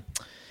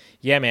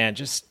man,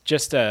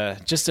 just a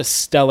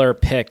stellar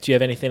pick. Do you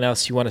have anything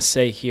else you want to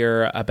say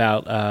here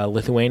about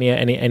Lithuania?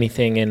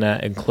 Anything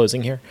in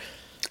closing here?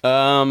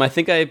 I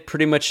think I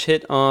pretty much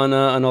hit on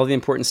all the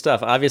important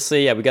stuff.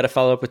 Obviously, we got to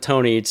follow up with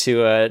Tony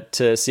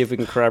to see if we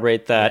can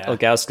corroborate that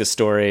Ilgauskas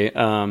story.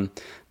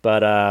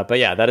 But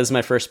yeah, that is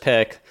my first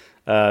pick.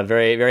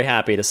 Very, very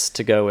happy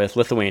to go with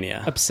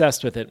Lithuania.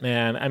 Obsessed with it,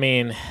 man. I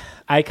mean,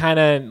 I kind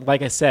of,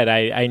 like I said,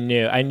 I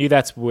knew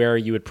that's where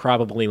you would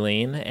probably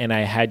lean, and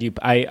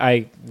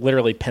I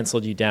literally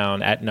penciled you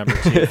down at number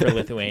 2 for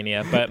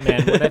Lithuania. But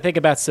man, when I think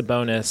about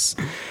Sabonis,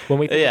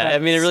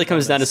 it really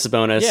comes down to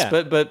Sabonis. Yeah.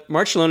 But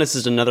Marciulionis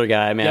is another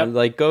guy, man.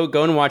 Yep.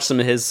 Go and watch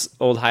some of his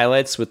old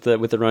highlights with the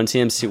Run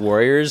TMC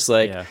Warriors.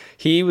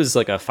 He was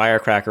like a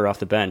firecracker off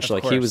the bench.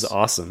 He was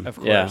awesome. Of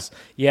course.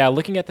 Yeah.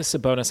 Looking at the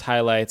Sabonis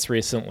highlights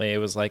recently, it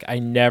was I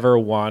never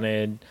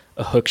wanted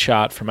a hook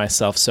shot for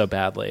myself so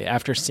badly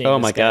after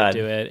seeing this guy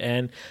do it.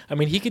 And I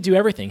mean, he could do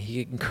everything.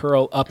 He can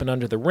curl up and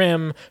under the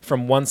rim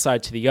from one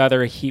side to the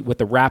other. He with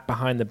the wrap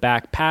behind the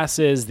back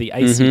passes, the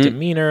icy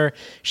demeanor,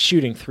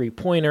 shooting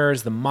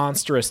 3-pointers, the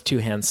monstrous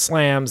 2-hand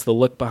slams,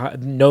 the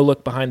no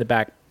look behind the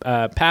back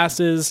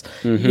passes,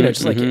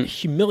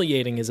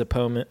 humiliating his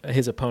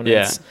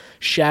opponents,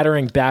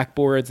 shattering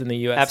backboards in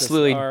the USSR.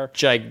 Absolutely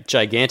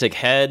gigantic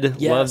head.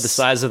 Yes. Love the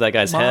size of that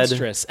guy's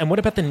Monstrous. Head. And what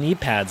about the knee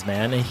pads,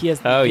 man? And he has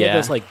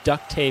those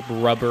duct tape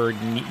rubber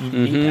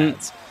knee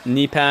pads.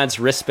 Knee pads,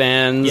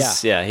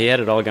 wristbands. Yeah, he had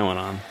it all going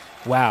on.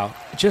 Wow,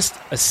 just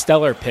a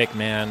stellar pick,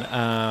 man.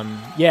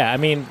 I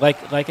mean,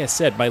 like I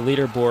said, my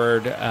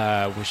leaderboard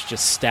was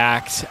just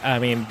stacked. I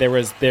mean, there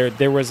was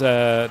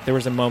a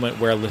moment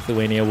where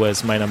Lithuania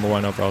was my number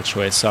 1 overall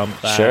choice. So I'm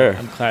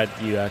glad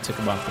you took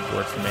him off the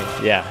board for me.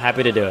 Yeah,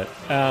 happy to do it.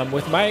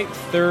 With my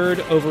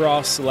 3rd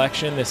overall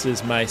selection, this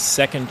is my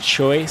 2nd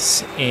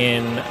choice.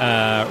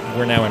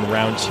 We're now in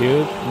round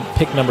 2.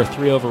 Pick number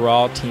 3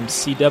 overall, Team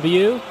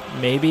CW.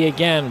 Maybe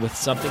again with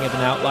something of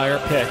an outlier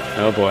pick.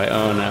 Oh boy!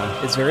 Oh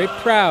no! Is very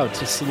proud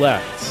to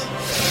select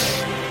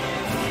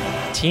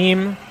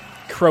Team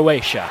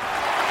Croatia.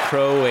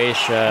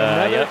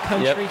 Another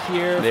country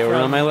here. They were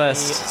on my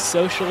list. The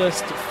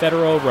Socialist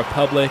Federal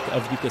Republic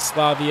of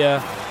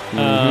Yugoslavia.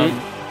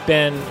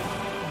 Been,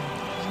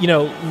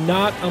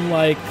 not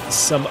unlike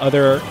some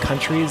other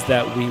countries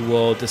that we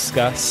will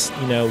discuss.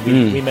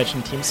 We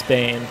mentioned Team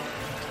Spain.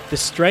 The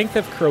strength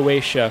of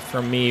Croatia,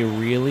 for me,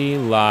 really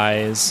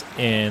lies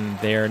in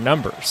their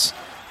numbers.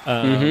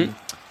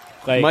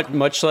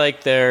 Much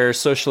like their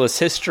socialist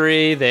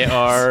history, they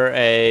are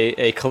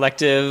a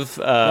collective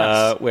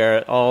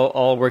where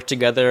all work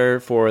together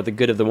for the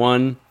good of the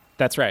one.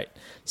 That's right.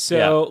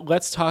 So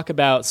let's talk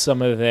about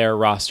some of their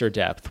roster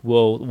depth.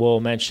 We'll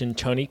mention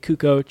Toni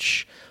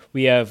Kukoc.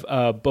 We have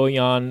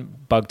Bojan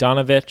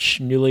Bogdanovic,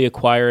 newly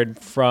acquired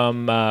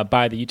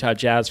by the Utah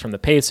Jazz from the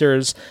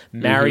Pacers,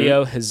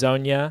 Mario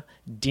Hezonja,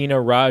 Dino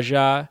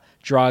Raja,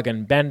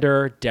 Dragan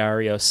Bender,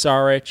 Dario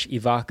Saric,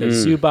 Ivica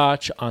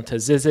Zubac, Ante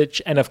Zizic,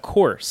 and of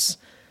course,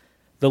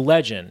 the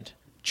legend,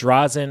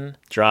 Drazen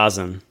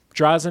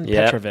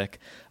Petrovic.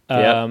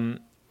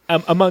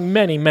 Among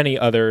many, many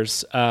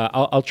others.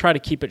 I'll try to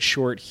keep it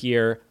short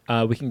here.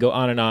 We can go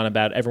on and on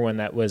about everyone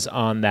that was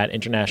on that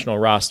international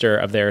roster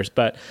of theirs,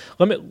 but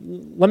let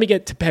me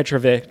get to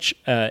Petrovic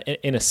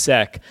in a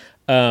sec.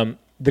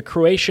 The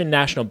Croatian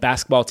national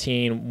basketball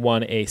team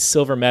won a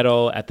silver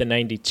medal at the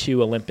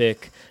 92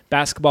 Olympic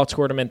basketball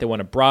tournament. They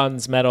won a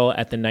bronze medal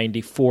at the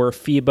 94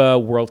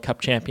 FIBA World Cup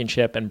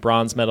Championship and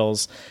bronze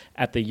medals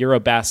at the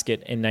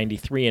Eurobasket in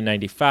 93 and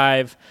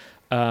 95.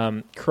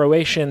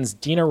 Croatians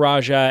Dino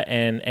Raja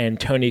and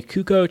Toni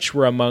Kukoc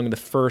were among the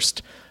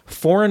first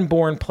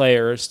foreign-born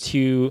players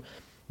to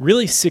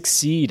really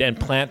succeed and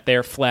plant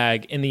their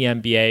flag in the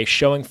NBA,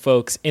 showing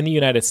folks in the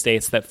United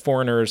States that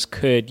foreigners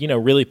could,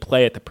 really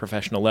play at the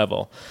professional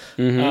level.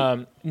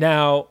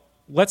 Now,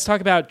 let's talk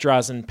about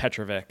Drazen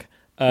Petrovic.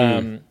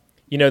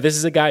 This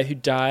is a guy who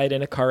died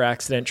in a car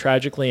accident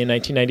tragically in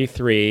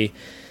 1993.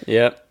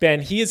 Yep.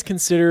 Ben, he is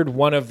considered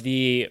one of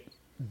the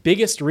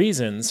biggest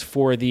reasons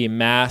for the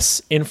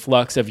mass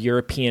influx of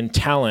European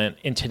talent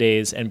in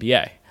today's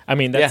NBA. I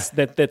mean,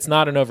 that's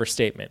not an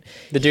overstatement.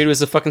 The dude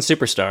was a fucking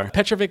superstar.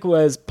 Petrovic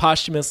was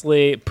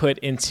posthumously put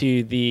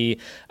into the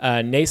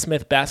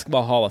Naismith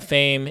Basketball Hall of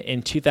Fame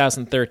in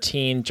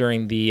 2013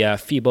 during the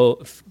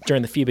FIBA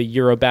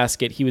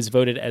Eurobasket. He was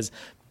voted as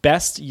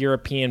best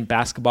European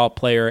basketball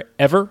player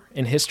ever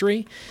in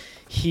history.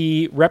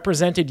 He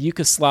represented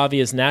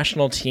Yugoslavia's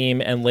national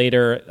team and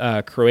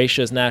later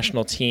Croatia's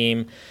national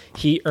team.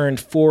 He earned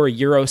 4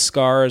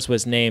 Euroscars,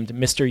 was named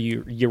Mr.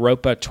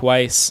 Europa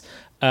twice.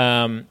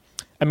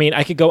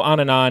 I could go on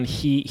and on.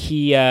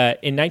 He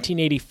in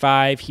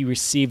 1985, he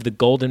received the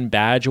Golden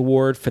Badge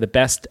Award for the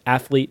best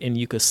athlete in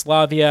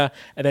Yugoslavia,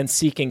 and then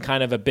seeking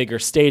kind of a bigger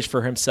stage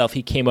for himself,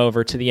 he came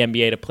over to the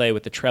NBA to play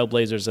with the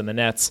Trailblazers and the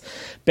Nets.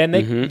 Ben,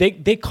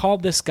 they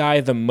called this guy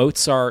the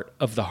Mozart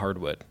of the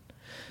hardwood.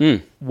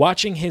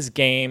 Watching his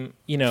game,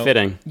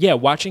 fitting. Yeah,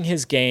 watching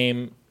his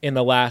game in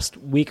the last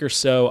week or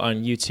so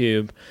on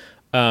YouTube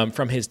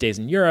from his days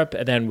in Europe,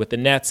 and then with the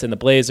Nets and the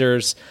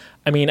Blazers.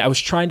 I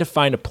was trying to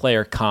find a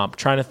player comp,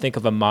 trying to think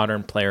of a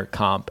modern player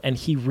comp, and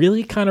he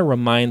really kind of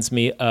reminds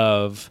me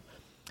of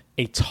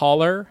a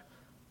taller,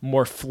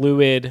 more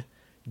fluid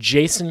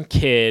Jason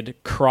Kidd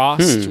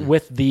crossed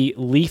with the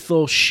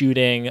lethal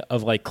shooting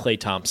of like Klay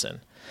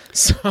Thompson.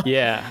 So,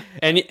 yeah,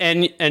 and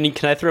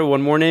can I throw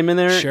one more name in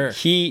there? Sure.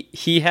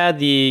 He had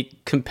the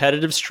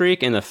competitive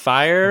streak and the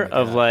fire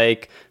of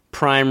like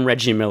prime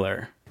Reggie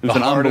Miller. The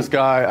hardest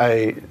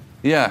guy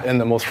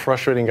and the most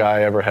frustrating guy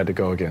I ever had to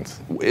go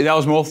against. That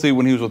was mostly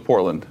when he was with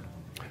Portland.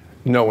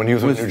 No, when he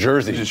was with New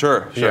Jersey.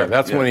 Sure. Yeah,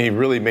 that's when he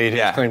really made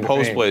his claim to fame.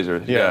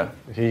 Post-Blazers. Yeah.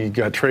 He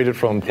got traded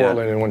from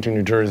Portland and went to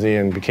New Jersey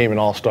and became an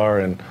all-star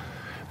and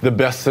the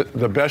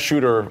best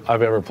shooter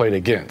I've ever played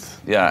against.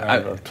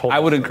 Yeah, I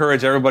would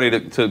encourage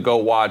everybody to go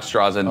watch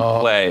Drazen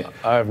play.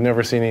 I've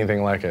never seen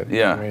anything like it.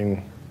 Yeah.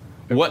 Can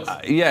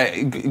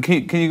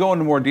you go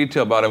into more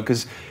detail about him?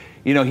 Because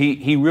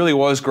he really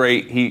was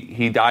great.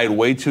 He died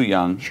way too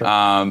young. Sure.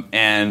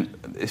 And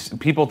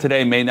people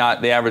today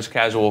the average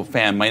casual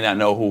fan may not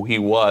know who he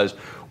was.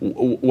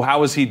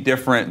 How was he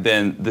different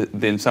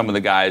than some of the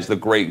guys, the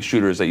great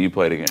shooters that you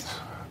played against?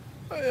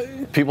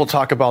 People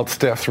talk about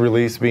Steph's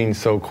release being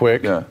so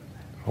quick. Yeah.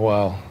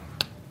 Well,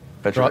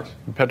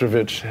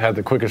 Petrovic had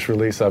the quickest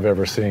release I've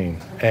ever seen.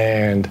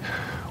 And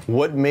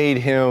what made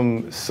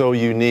him so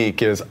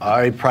unique is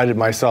I prided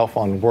myself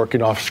on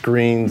working off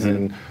screens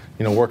and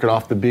working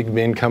off the big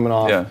men coming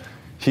off. Yeah.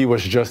 He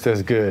was just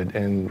as good.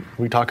 And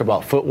we talk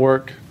about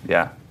footwork.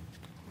 Yeah.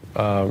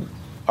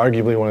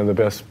 Arguably one of the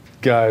best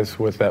guys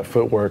with that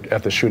footwork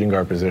at the shooting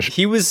guard position.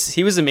 He was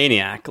a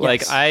maniac.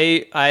 Yes.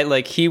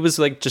 Like he was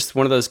like just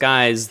one of those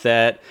guys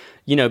that,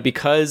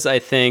 because I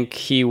think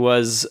he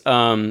was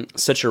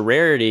such a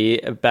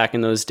rarity back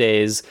in those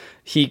days,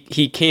 he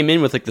came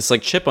in with like this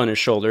like chip on his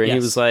shoulder, and he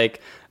was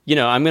like,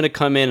 I'm going to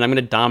come in and I'm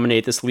going to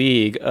dominate this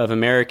league of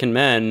American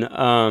men,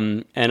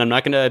 and I'm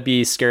not going to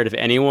be scared of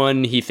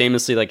anyone. He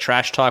famously like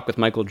trash talked with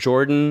Michael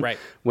Jordan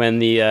when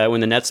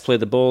the Nets played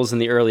the Bulls in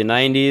the early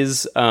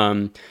 90s.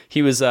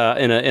 He was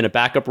in a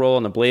backup role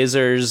in the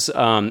Blazers,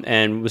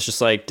 and was just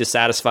like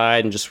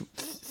dissatisfied and just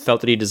felt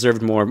that he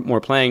deserved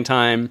more playing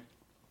time.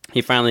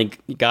 He finally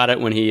got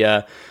it when he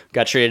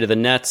got traded to the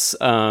Nets,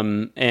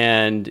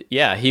 and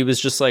he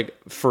was just like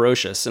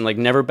ferocious and like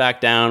never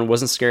backed down.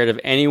 Wasn't scared of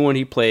anyone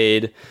he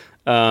played.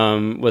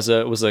 Was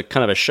a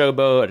kind of a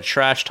showboat, a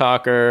trash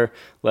talker.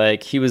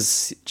 Like he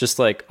was just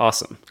like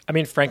awesome.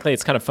 Frankly,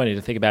 it's kind of funny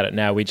to think about it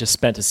now. We just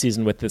spent a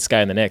season with this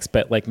guy in the Knicks,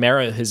 but like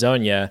Mario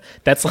Hezonja,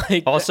 that's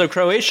like also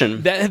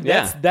Croatian.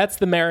 That's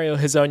the Mario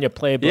Hezonja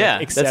playbook. Yeah,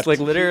 except that's like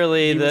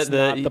literally he was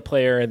not the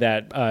player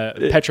that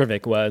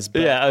Petrovic was.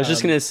 But, I was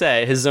just gonna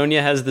say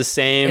Hezonja has the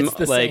same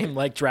same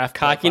draft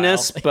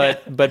cockiness,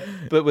 but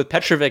with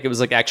Petrovic it was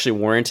like actually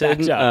warranted.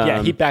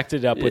 He backed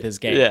it up with his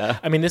game. Yeah,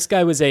 this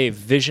guy was a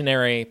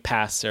visionary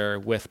passer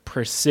with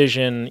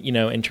precision.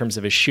 In terms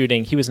of his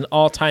shooting, he was an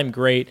all-time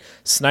great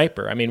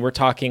sniper. We're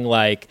talking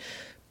like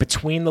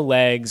between the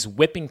legs,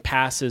 whipping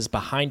passes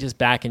behind his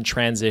back in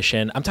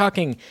transition. I'm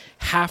talking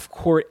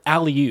half-court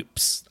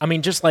alley-oops.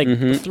 Just like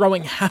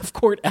throwing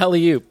half-court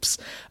alley-oops.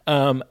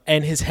 And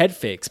his head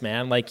fakes,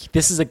 man. Like,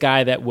 this is a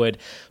guy that would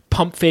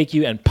pump fake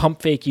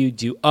you,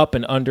 do up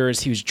and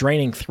unders. He was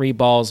draining 3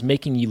 balls,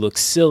 making you look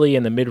silly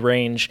in the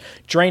mid-range,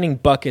 draining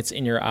buckets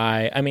in your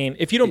eye.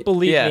 If you don't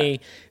believe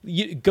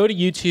me, go to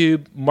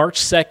YouTube, March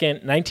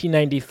 2nd,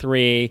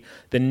 1993.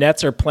 The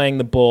Nets are playing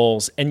the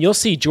Bulls, and you'll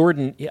see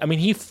Jordan.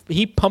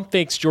 He pump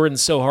fakes Jordan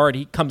so hard,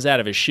 he comes out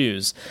of his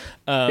shoes.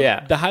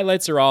 The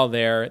highlights are all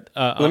there.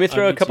 Let me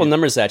throw a couple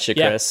numbers at you,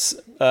 Chris.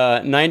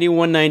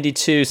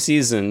 91-92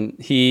 season,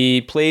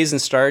 he plays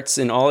and starts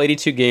in all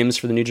 82 games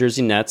for the New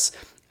Jersey Nets.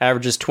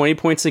 averages 20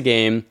 points a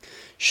game,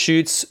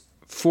 shoots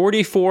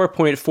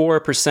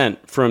 44.4%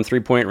 from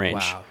 3-point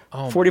range. Wow.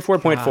 Oh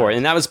 44.4,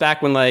 and that was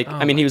back when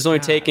he was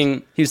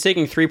taking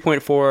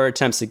 3.4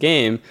 attempts a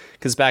game,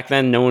 because back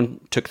then no one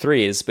took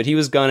threes, but he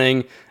was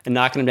gunning and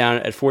knocking them down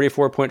at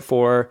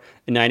 44.4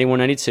 in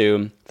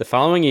 91-92. The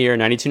following year,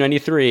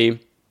 92-93,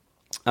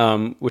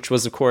 which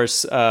was of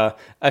course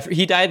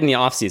he died in the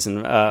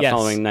offseason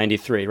following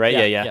 93, right?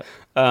 Yeah. Yep.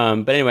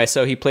 But anyway,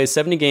 so he plays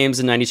 70 games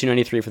in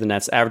 92-93 for the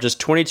Nets, averages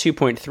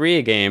 22.3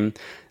 a game.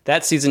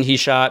 That season, he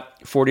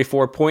shot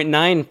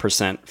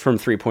 44.9% from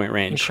 3-point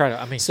range.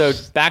 Incredible. I mean, so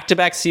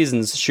back-to-back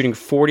seasons shooting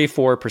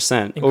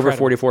 44%, over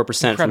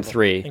 44% from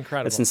three.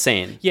 Incredible. That's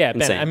insane. Yeah,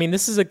 insane. Ben, I mean,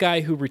 this is a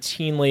guy who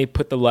routinely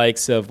put the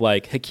likes of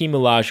like Hakeem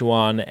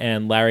Olajuwon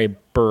and Larry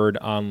Bird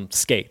on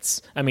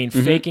skates. I mean,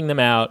 faking them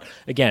out,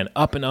 again,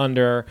 up and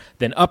under,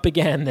 then up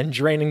again, then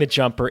draining the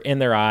jumper in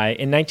their eye.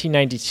 In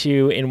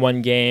 1992, in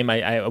one game,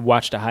 I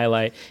watched a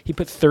highlight, he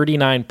put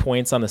 39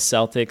 points on the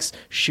Celtics,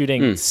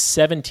 shooting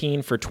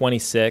 17 for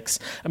 26.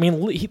 I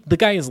mean, the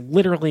guy is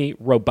literally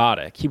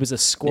robotic. He was a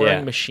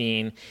scoring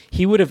machine.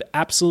 He would have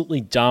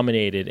absolutely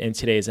dominated in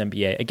today's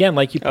NBA. Again,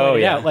 like you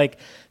pointed out, like,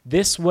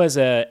 this was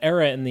an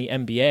era in the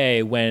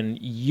NBA when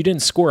you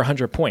didn't score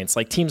 100 points.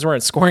 Like, teams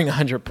weren't scoring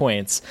 100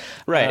 points.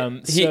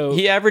 Right.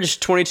 He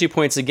averaged 22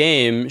 points a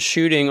game,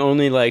 shooting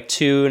only like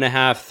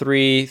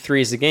 2.5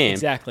 threes a game.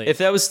 Exactly. If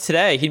that was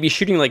today, he'd be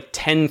shooting like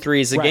 10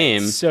 threes a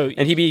game.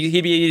 And he'd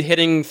be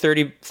hitting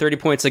 30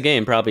 points a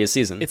game probably a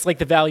season. It's like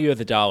the value of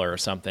the dollar or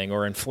something,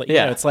 or inflate.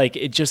 Yeah. It's like,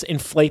 it just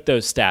inflate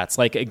those stats.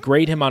 Like,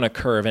 grade him on a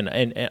curve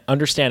and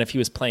understand if he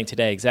was playing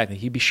today, exactly,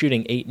 he'd be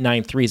shooting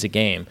 8-9 threes a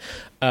game.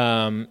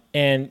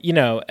 And,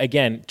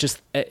 again,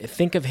 just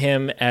think of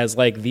him as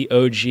like the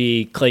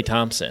OG Klay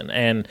Thompson.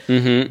 And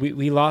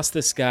we lost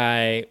this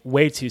guy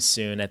way too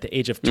soon at the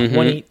age of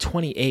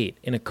 28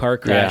 in a car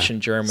crash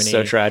in Germany.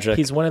 So tragic.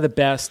 He's one of the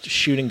best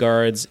shooting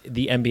guards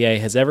the NBA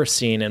has ever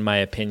seen, in my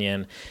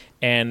opinion.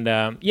 And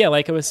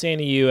like I was saying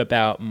to you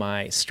about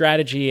my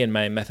strategy and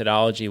my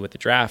methodology with the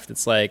draft,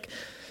 it's like,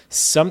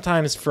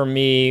 sometimes for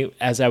me,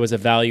 as I was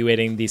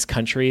evaluating these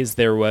countries,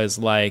 there was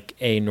like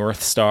a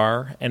North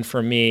Star. And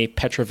for me,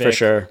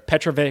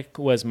 Petrovic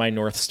was my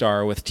North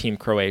Star with Team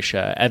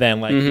Croatia. And then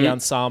the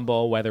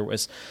ensemble, whether it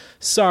was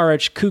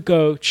Saric,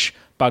 Kukoc,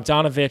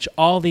 Bogdanovic,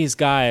 all these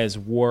guys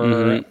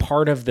were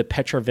part of the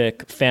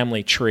Petrovic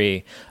family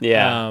tree.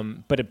 Yeah.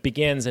 But it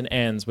begins and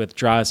ends with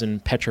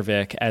Drazen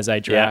Petrovic as I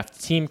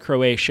draft Team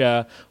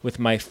Croatia with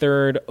my the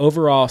third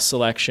overall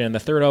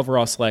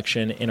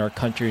selection in our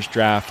country's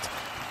draft.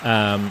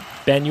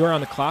 Ben, you are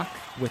on the clock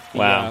with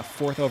the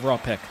fourth overall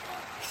pick.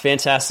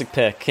 Fantastic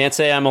pick. Can't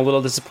say I'm a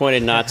little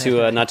disappointed not to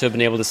have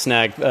been able to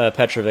snag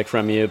Petrovic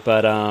from you,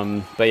 but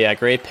yeah,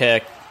 great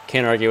pick.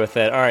 Can't argue with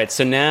it. All right,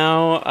 so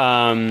now,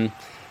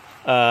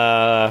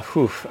 all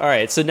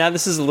right, so now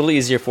this is a little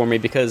easier for me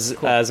because,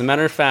 as a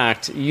matter of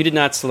fact, you did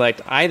not select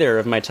either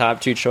of my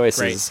top two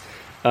choices.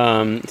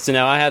 Great. So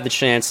now I have the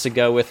chance to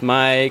go with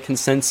my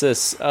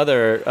consensus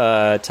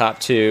other top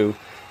two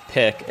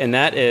pick, and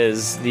that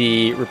is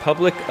the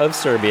Republic of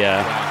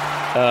Serbia.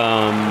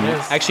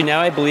 Actually,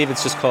 now I believe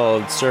it's just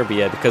called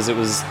Serbia because it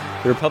was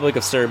the Republic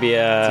of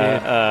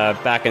Serbia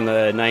back in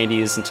the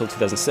 90s until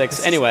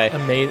 2006. Anyway,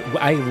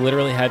 I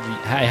literally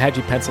had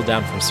you penciled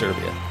down from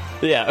Serbia.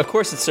 Yeah, of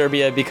course it's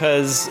Serbia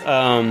because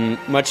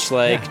much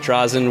like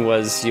Drazen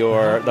was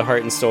the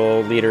heart and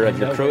soul leader of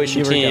your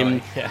Croatian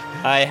team,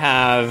 I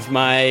have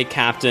my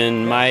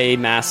captain, my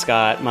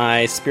mascot,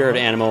 my spirit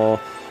animal,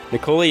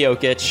 Nikola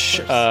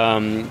Jokic,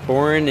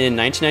 born in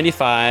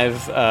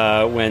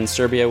 1995 when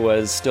Serbia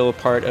was still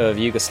part of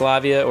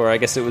Yugoslavia, or I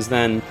guess it was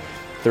then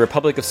the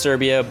Republic of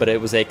Serbia, but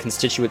it was a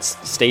constituent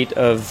state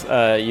of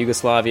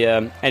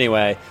Yugoslavia.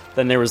 Anyway,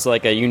 then there was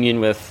like a union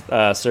with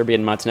Serbia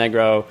and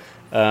Montenegro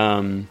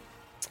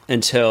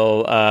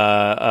until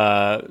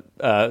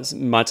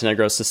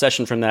Montenegro's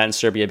secession from that, and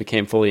Serbia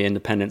became fully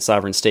independent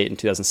sovereign state in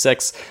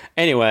 2006.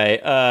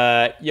 Anyway,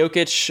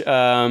 Jokic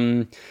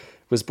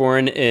was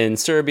born in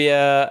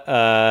Serbia.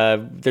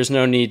 There's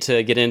no need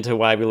to get into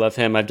why we love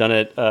him. I've done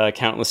it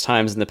countless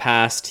times in the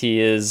past. He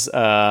is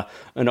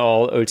an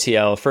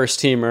all-OTL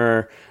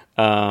first-teamer.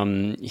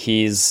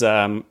 He's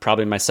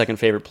probably my second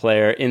favorite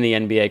player in the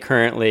NBA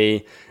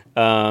currently.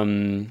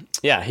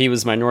 He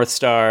was my North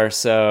Star,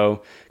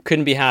 so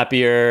couldn't be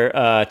happier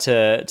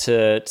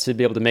to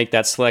be able to make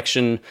that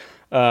selection.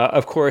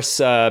 Of course,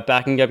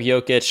 backing up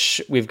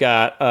Jokic, we've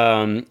got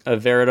a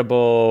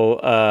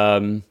veritable...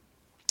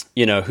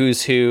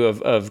 who's who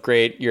of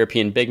great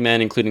European big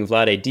men, including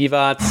Vlade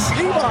Divac.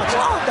 Divac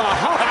on the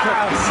hot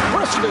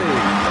crispy.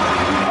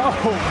 Oh,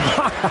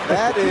 my.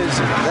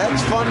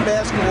 That's fun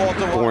basketball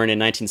to watch. Born in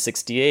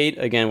 1968,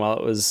 again, while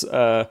it was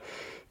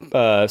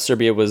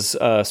Serbia was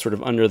sort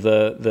of under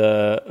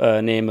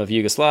the name of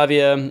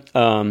Yugoslavia.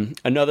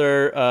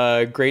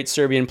 Another great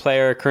Serbian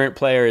player, current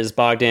player, is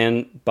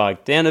Bogdanovic,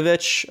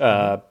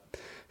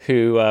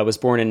 who was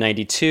born in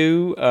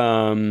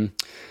 92.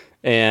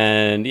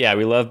 And yeah,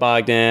 we love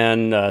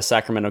Bogdan,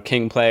 Sacramento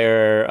King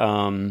player.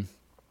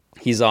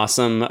 He's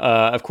awesome.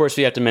 Of course,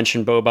 we have to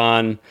mention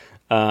Boban,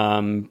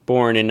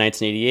 born in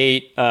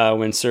 1988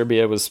 when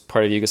Serbia was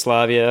part of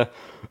Yugoslavia.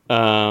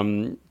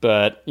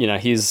 But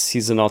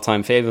he's an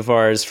all-time fave of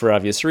ours for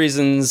obvious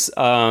reasons.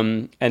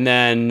 And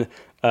then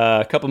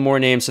a couple more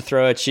names to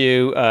throw at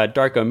you.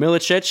 Darko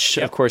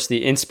Milicic, of course,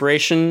 the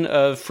inspiration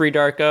of Free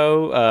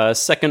Darko,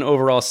 second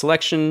overall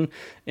selection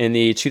in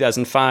the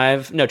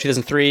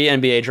 2003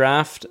 NBA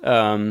draft,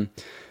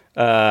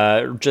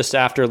 just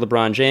after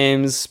LeBron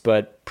James,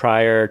 but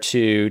prior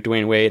to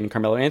Dwayne Wade and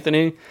Carmelo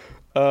Anthony.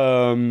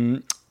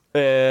 And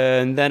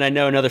then I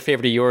know another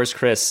favorite of yours,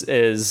 Chris,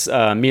 is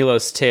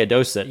Milos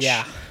Teodosic.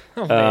 Yeah.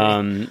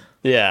 Born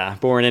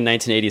in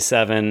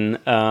 1987.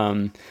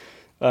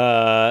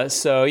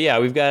 So yeah,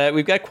 we've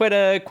got quite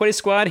a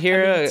squad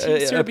here.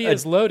 Team Serbia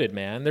is loaded,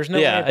 man. There's no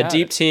way about a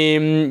deep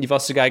team. You've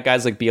also got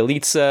guys like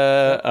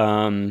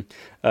Bjelica,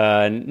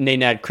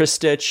 Nenad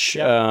Kristic.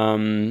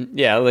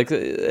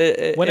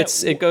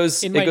 It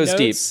goes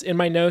deep. In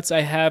my notes,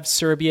 I have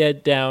Serbia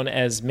down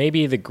as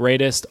maybe the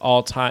greatest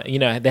all-time.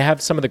 They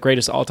have some of the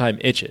greatest all-time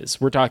itches.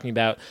 We're talking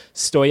about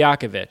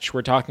Stojakovic.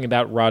 We're talking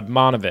about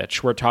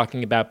Radmanovic. We're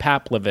talking about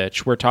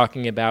Pavlovic. We're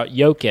talking about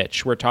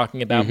Jokic. We're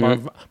talking about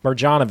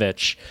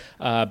Marjanovic,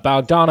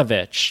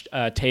 Bogdanovic,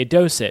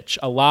 Teodosic.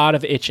 A lot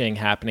of itching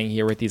happening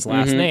here with these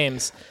last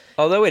names.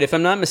 Although, wait, if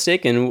I'm not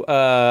mistaken,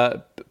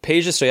 Peja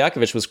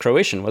Stojakovic was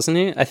Croatian, wasn't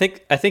he? I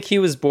think he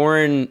was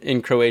born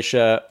in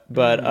Croatia,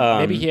 but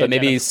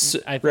maybe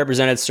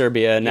represented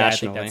Serbia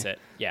nationally. I think that's it.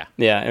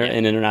 Yeah,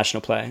 in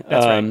international play.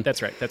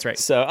 That's right.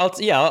 So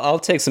I'll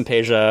take some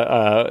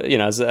Peja,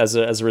 as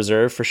a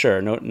reserve for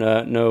sure.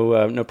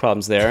 No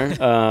problems there.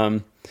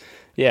 Love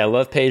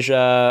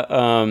Peja.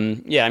 I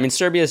mean,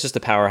 Serbia is just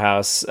a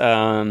powerhouse.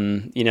 I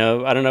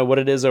don't know what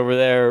it is over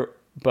there,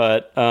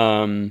 but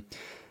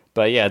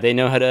yeah, they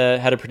know how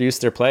to produce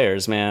their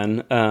players,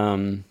 man.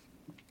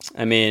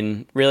 I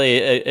mean, really,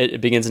 it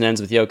begins and ends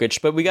with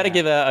Jokic. But we got to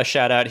give a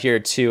shout out here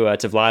to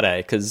Vlade,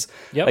 because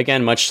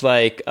again, much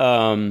like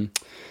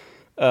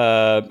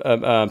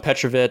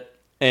Petrovic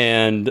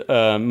and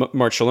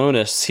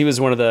Marciulionis, he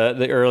was one of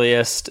the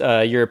earliest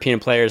European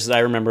players that I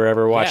remember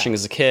ever watching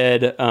as a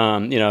kid.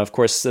 Of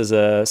course, as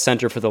a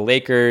center for the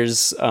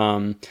Lakers.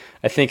 I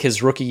think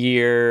his rookie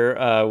year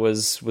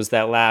was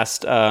that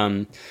last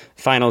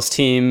finals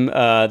team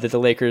that the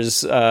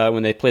Lakers,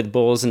 when they played the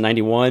Bulls in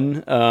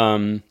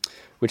 '91,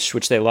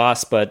 which they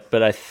lost, but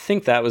I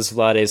think that was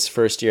Vlade's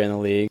first year in the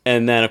league.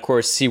 And then, of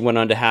course, he went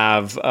on to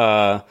have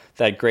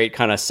that great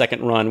kind of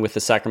second run with the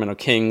Sacramento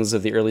Kings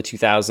of the early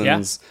 2000s.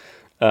 Yeah.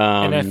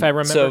 And if I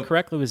remember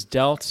correctly, was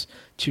dealt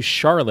to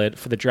Charlotte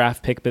for the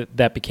draft pick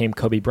that became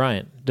Kobe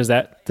Bryant. Does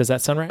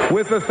that sound right?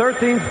 With the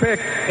 13th pick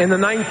in the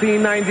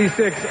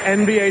 1996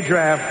 NBA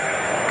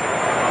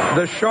draft,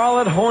 the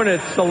Charlotte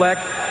Hornets select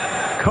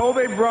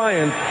Kobe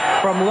Bryant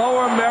from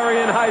Lower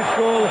Merion High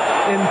School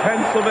in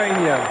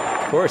Pennsylvania.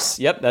 Of course.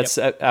 Yep, that's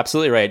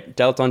absolutely right.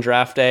 Dealt on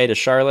draft day to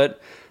Charlotte.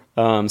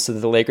 So that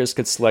the Lakers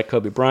could select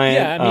Kobe Bryant.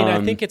 Yeah, I mean,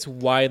 I think it's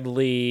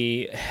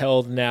widely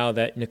held now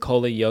that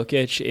Nikola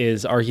Jokic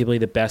is arguably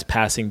the best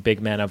passing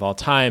big man of all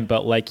time.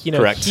 But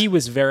Correct. He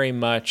was very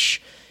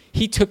much,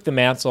 he took the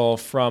mantle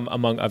from,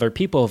 among other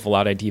people,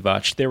 Vlade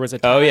Divac. There was a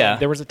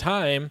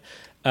time,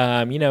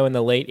 in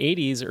the late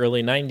 80s,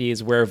 early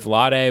 90s, where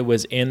Vlade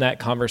was in that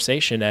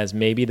conversation as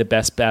maybe the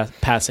best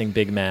passing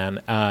big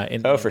man.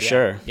 For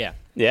sure. Yeah.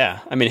 Yeah,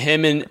 I mean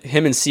him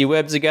and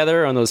C-Web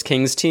together on those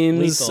Kings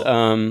teams,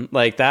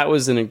 that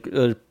was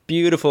a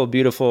beautiful,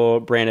 beautiful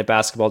brand of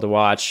basketball to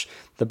watch.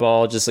 The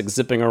ball just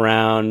zipping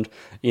around,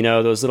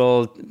 those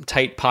little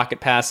tight pocket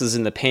passes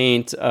in the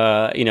paint,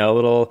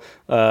 little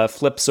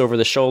flips over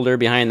the shoulder,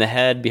 behind the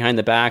head, behind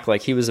the back.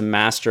 Like, he was a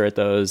master at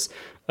those.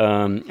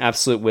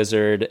 Absolute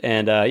wizard.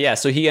 And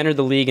so he entered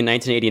the league in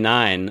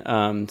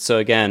 1989. So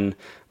again,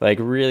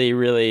 really,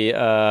 really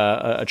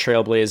a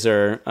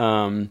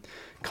trailblazer.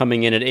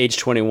 Coming in at age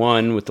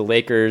 21 with the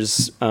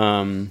Lakers,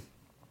 also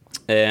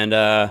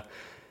a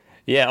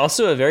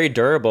very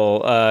durable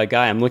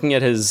guy. I'm looking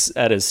at his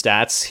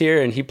stats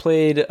here, and he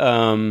played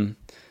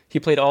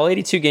all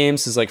 82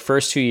 games his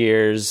first 2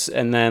 years,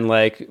 and then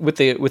with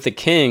the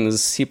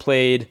Kings, he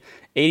played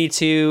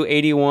 82,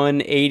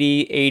 81,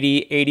 80,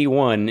 80,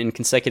 81 in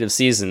consecutive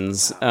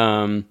seasons.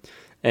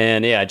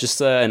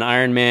 Just an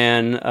Iron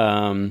Man.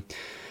 And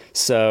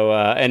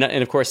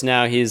of course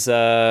now he's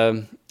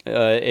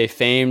a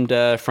famed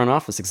front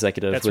office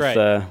executive. That's with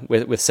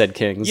right. With said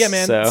Kings. Yeah,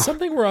 man. So.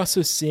 Something we're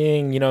also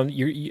seeing,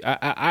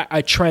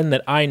 a trend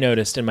that I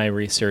noticed in my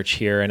research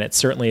here, and it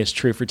certainly is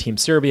true for Team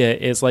Serbia,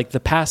 is the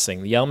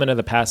passing, the element of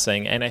the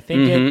passing. And I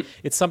think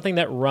it's something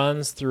that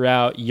runs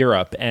throughout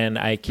Europe. And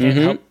I can't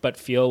help but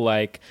feel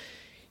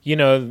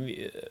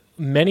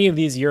many of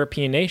these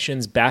European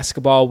nations,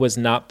 basketball was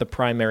not the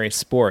primary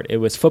sport. It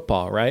was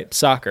football, right?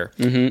 Soccer.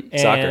 Soccer,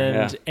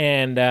 yeah.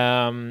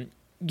 And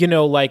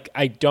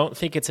I don't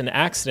think it's an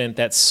accident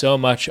that so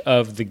much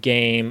of the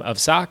game of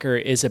soccer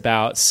is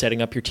about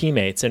setting up your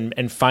teammates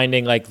and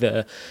finding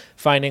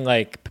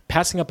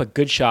passing up a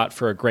good shot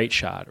for a great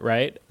shot,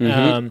 right?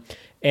 Mm-hmm.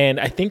 And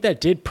I think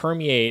that did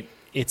permeate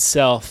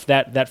itself,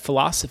 that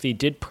philosophy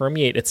did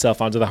permeate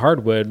itself onto the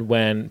hardwood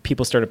when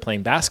people started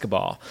playing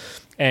basketball.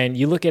 And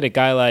you look at a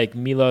guy like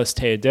Milos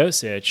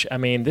Teodosic. I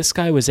mean, this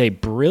guy was a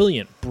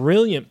brilliant,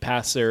 brilliant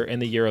passer in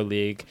the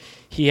EuroLeague.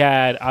 He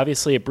had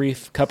obviously a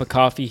brief cup of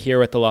coffee here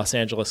with the Los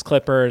Angeles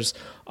Clippers.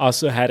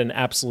 Also had an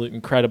absolute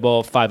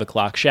incredible 5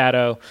 o'clock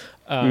shadow.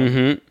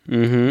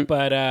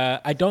 But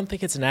I don't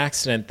think it's an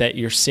accident that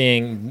you're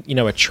seeing,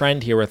 a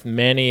trend here with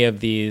many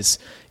of these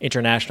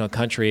international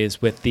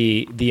countries with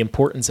the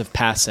importance of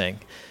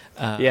passing.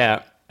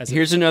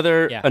 Here's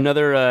another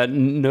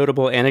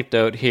notable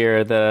anecdote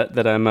here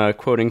that I'm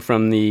quoting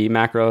from the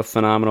Macro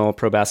Phenomenal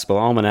Pro Basketball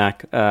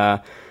Almanac.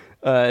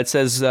 It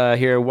says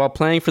here, while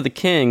playing for the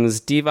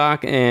Kings,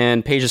 Divac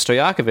and Peja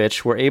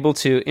Stojakovic were able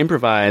to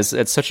improvise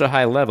at such a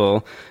high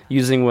level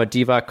using what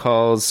Divac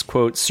calls,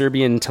 quote,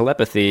 Serbian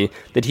telepathy,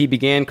 that he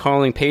began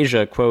calling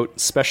Peja, quote,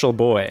 special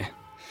boy.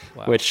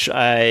 Wow. Which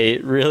I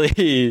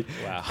really,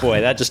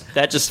 boy,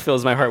 that just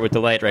fills my heart with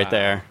delight right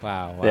there.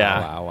 Wow.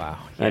 Yeah.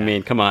 I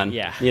mean, come on.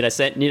 Yeah. Need I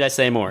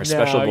say more? No,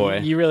 Special boy.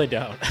 You really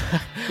don't.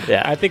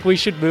 Yeah. I think we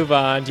should move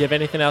on. Do you have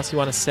anything else you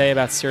want to say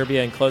about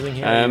Serbia in closing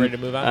here? Are you ready to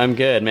move on? I'm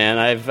good, man.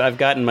 I've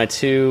gotten my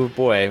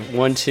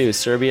 1-2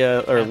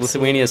 Serbia or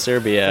Lithuania,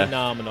 Serbia.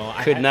 Phenomenal.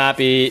 Could not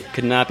be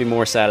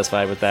more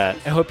satisfied with that.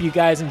 I hope you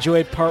guys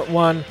enjoyed part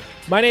 1.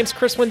 My name's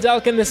Chris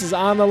Wendelken. This is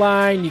On The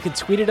Line. You can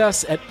tweet at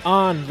us at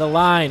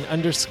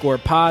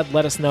ontheline_pod.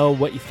 Let us know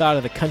what you thought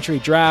of the country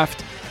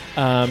draft.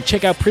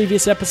 Check out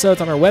previous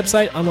episodes on our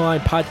website,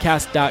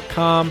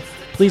 onthelinepodcast.com.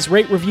 Please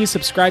rate, review,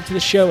 subscribe to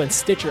the show in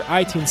Stitcher,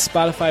 iTunes,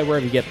 Spotify,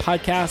 wherever you get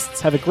podcasts.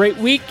 Have a great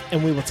week,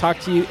 and we will talk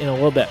to you in a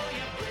little bit.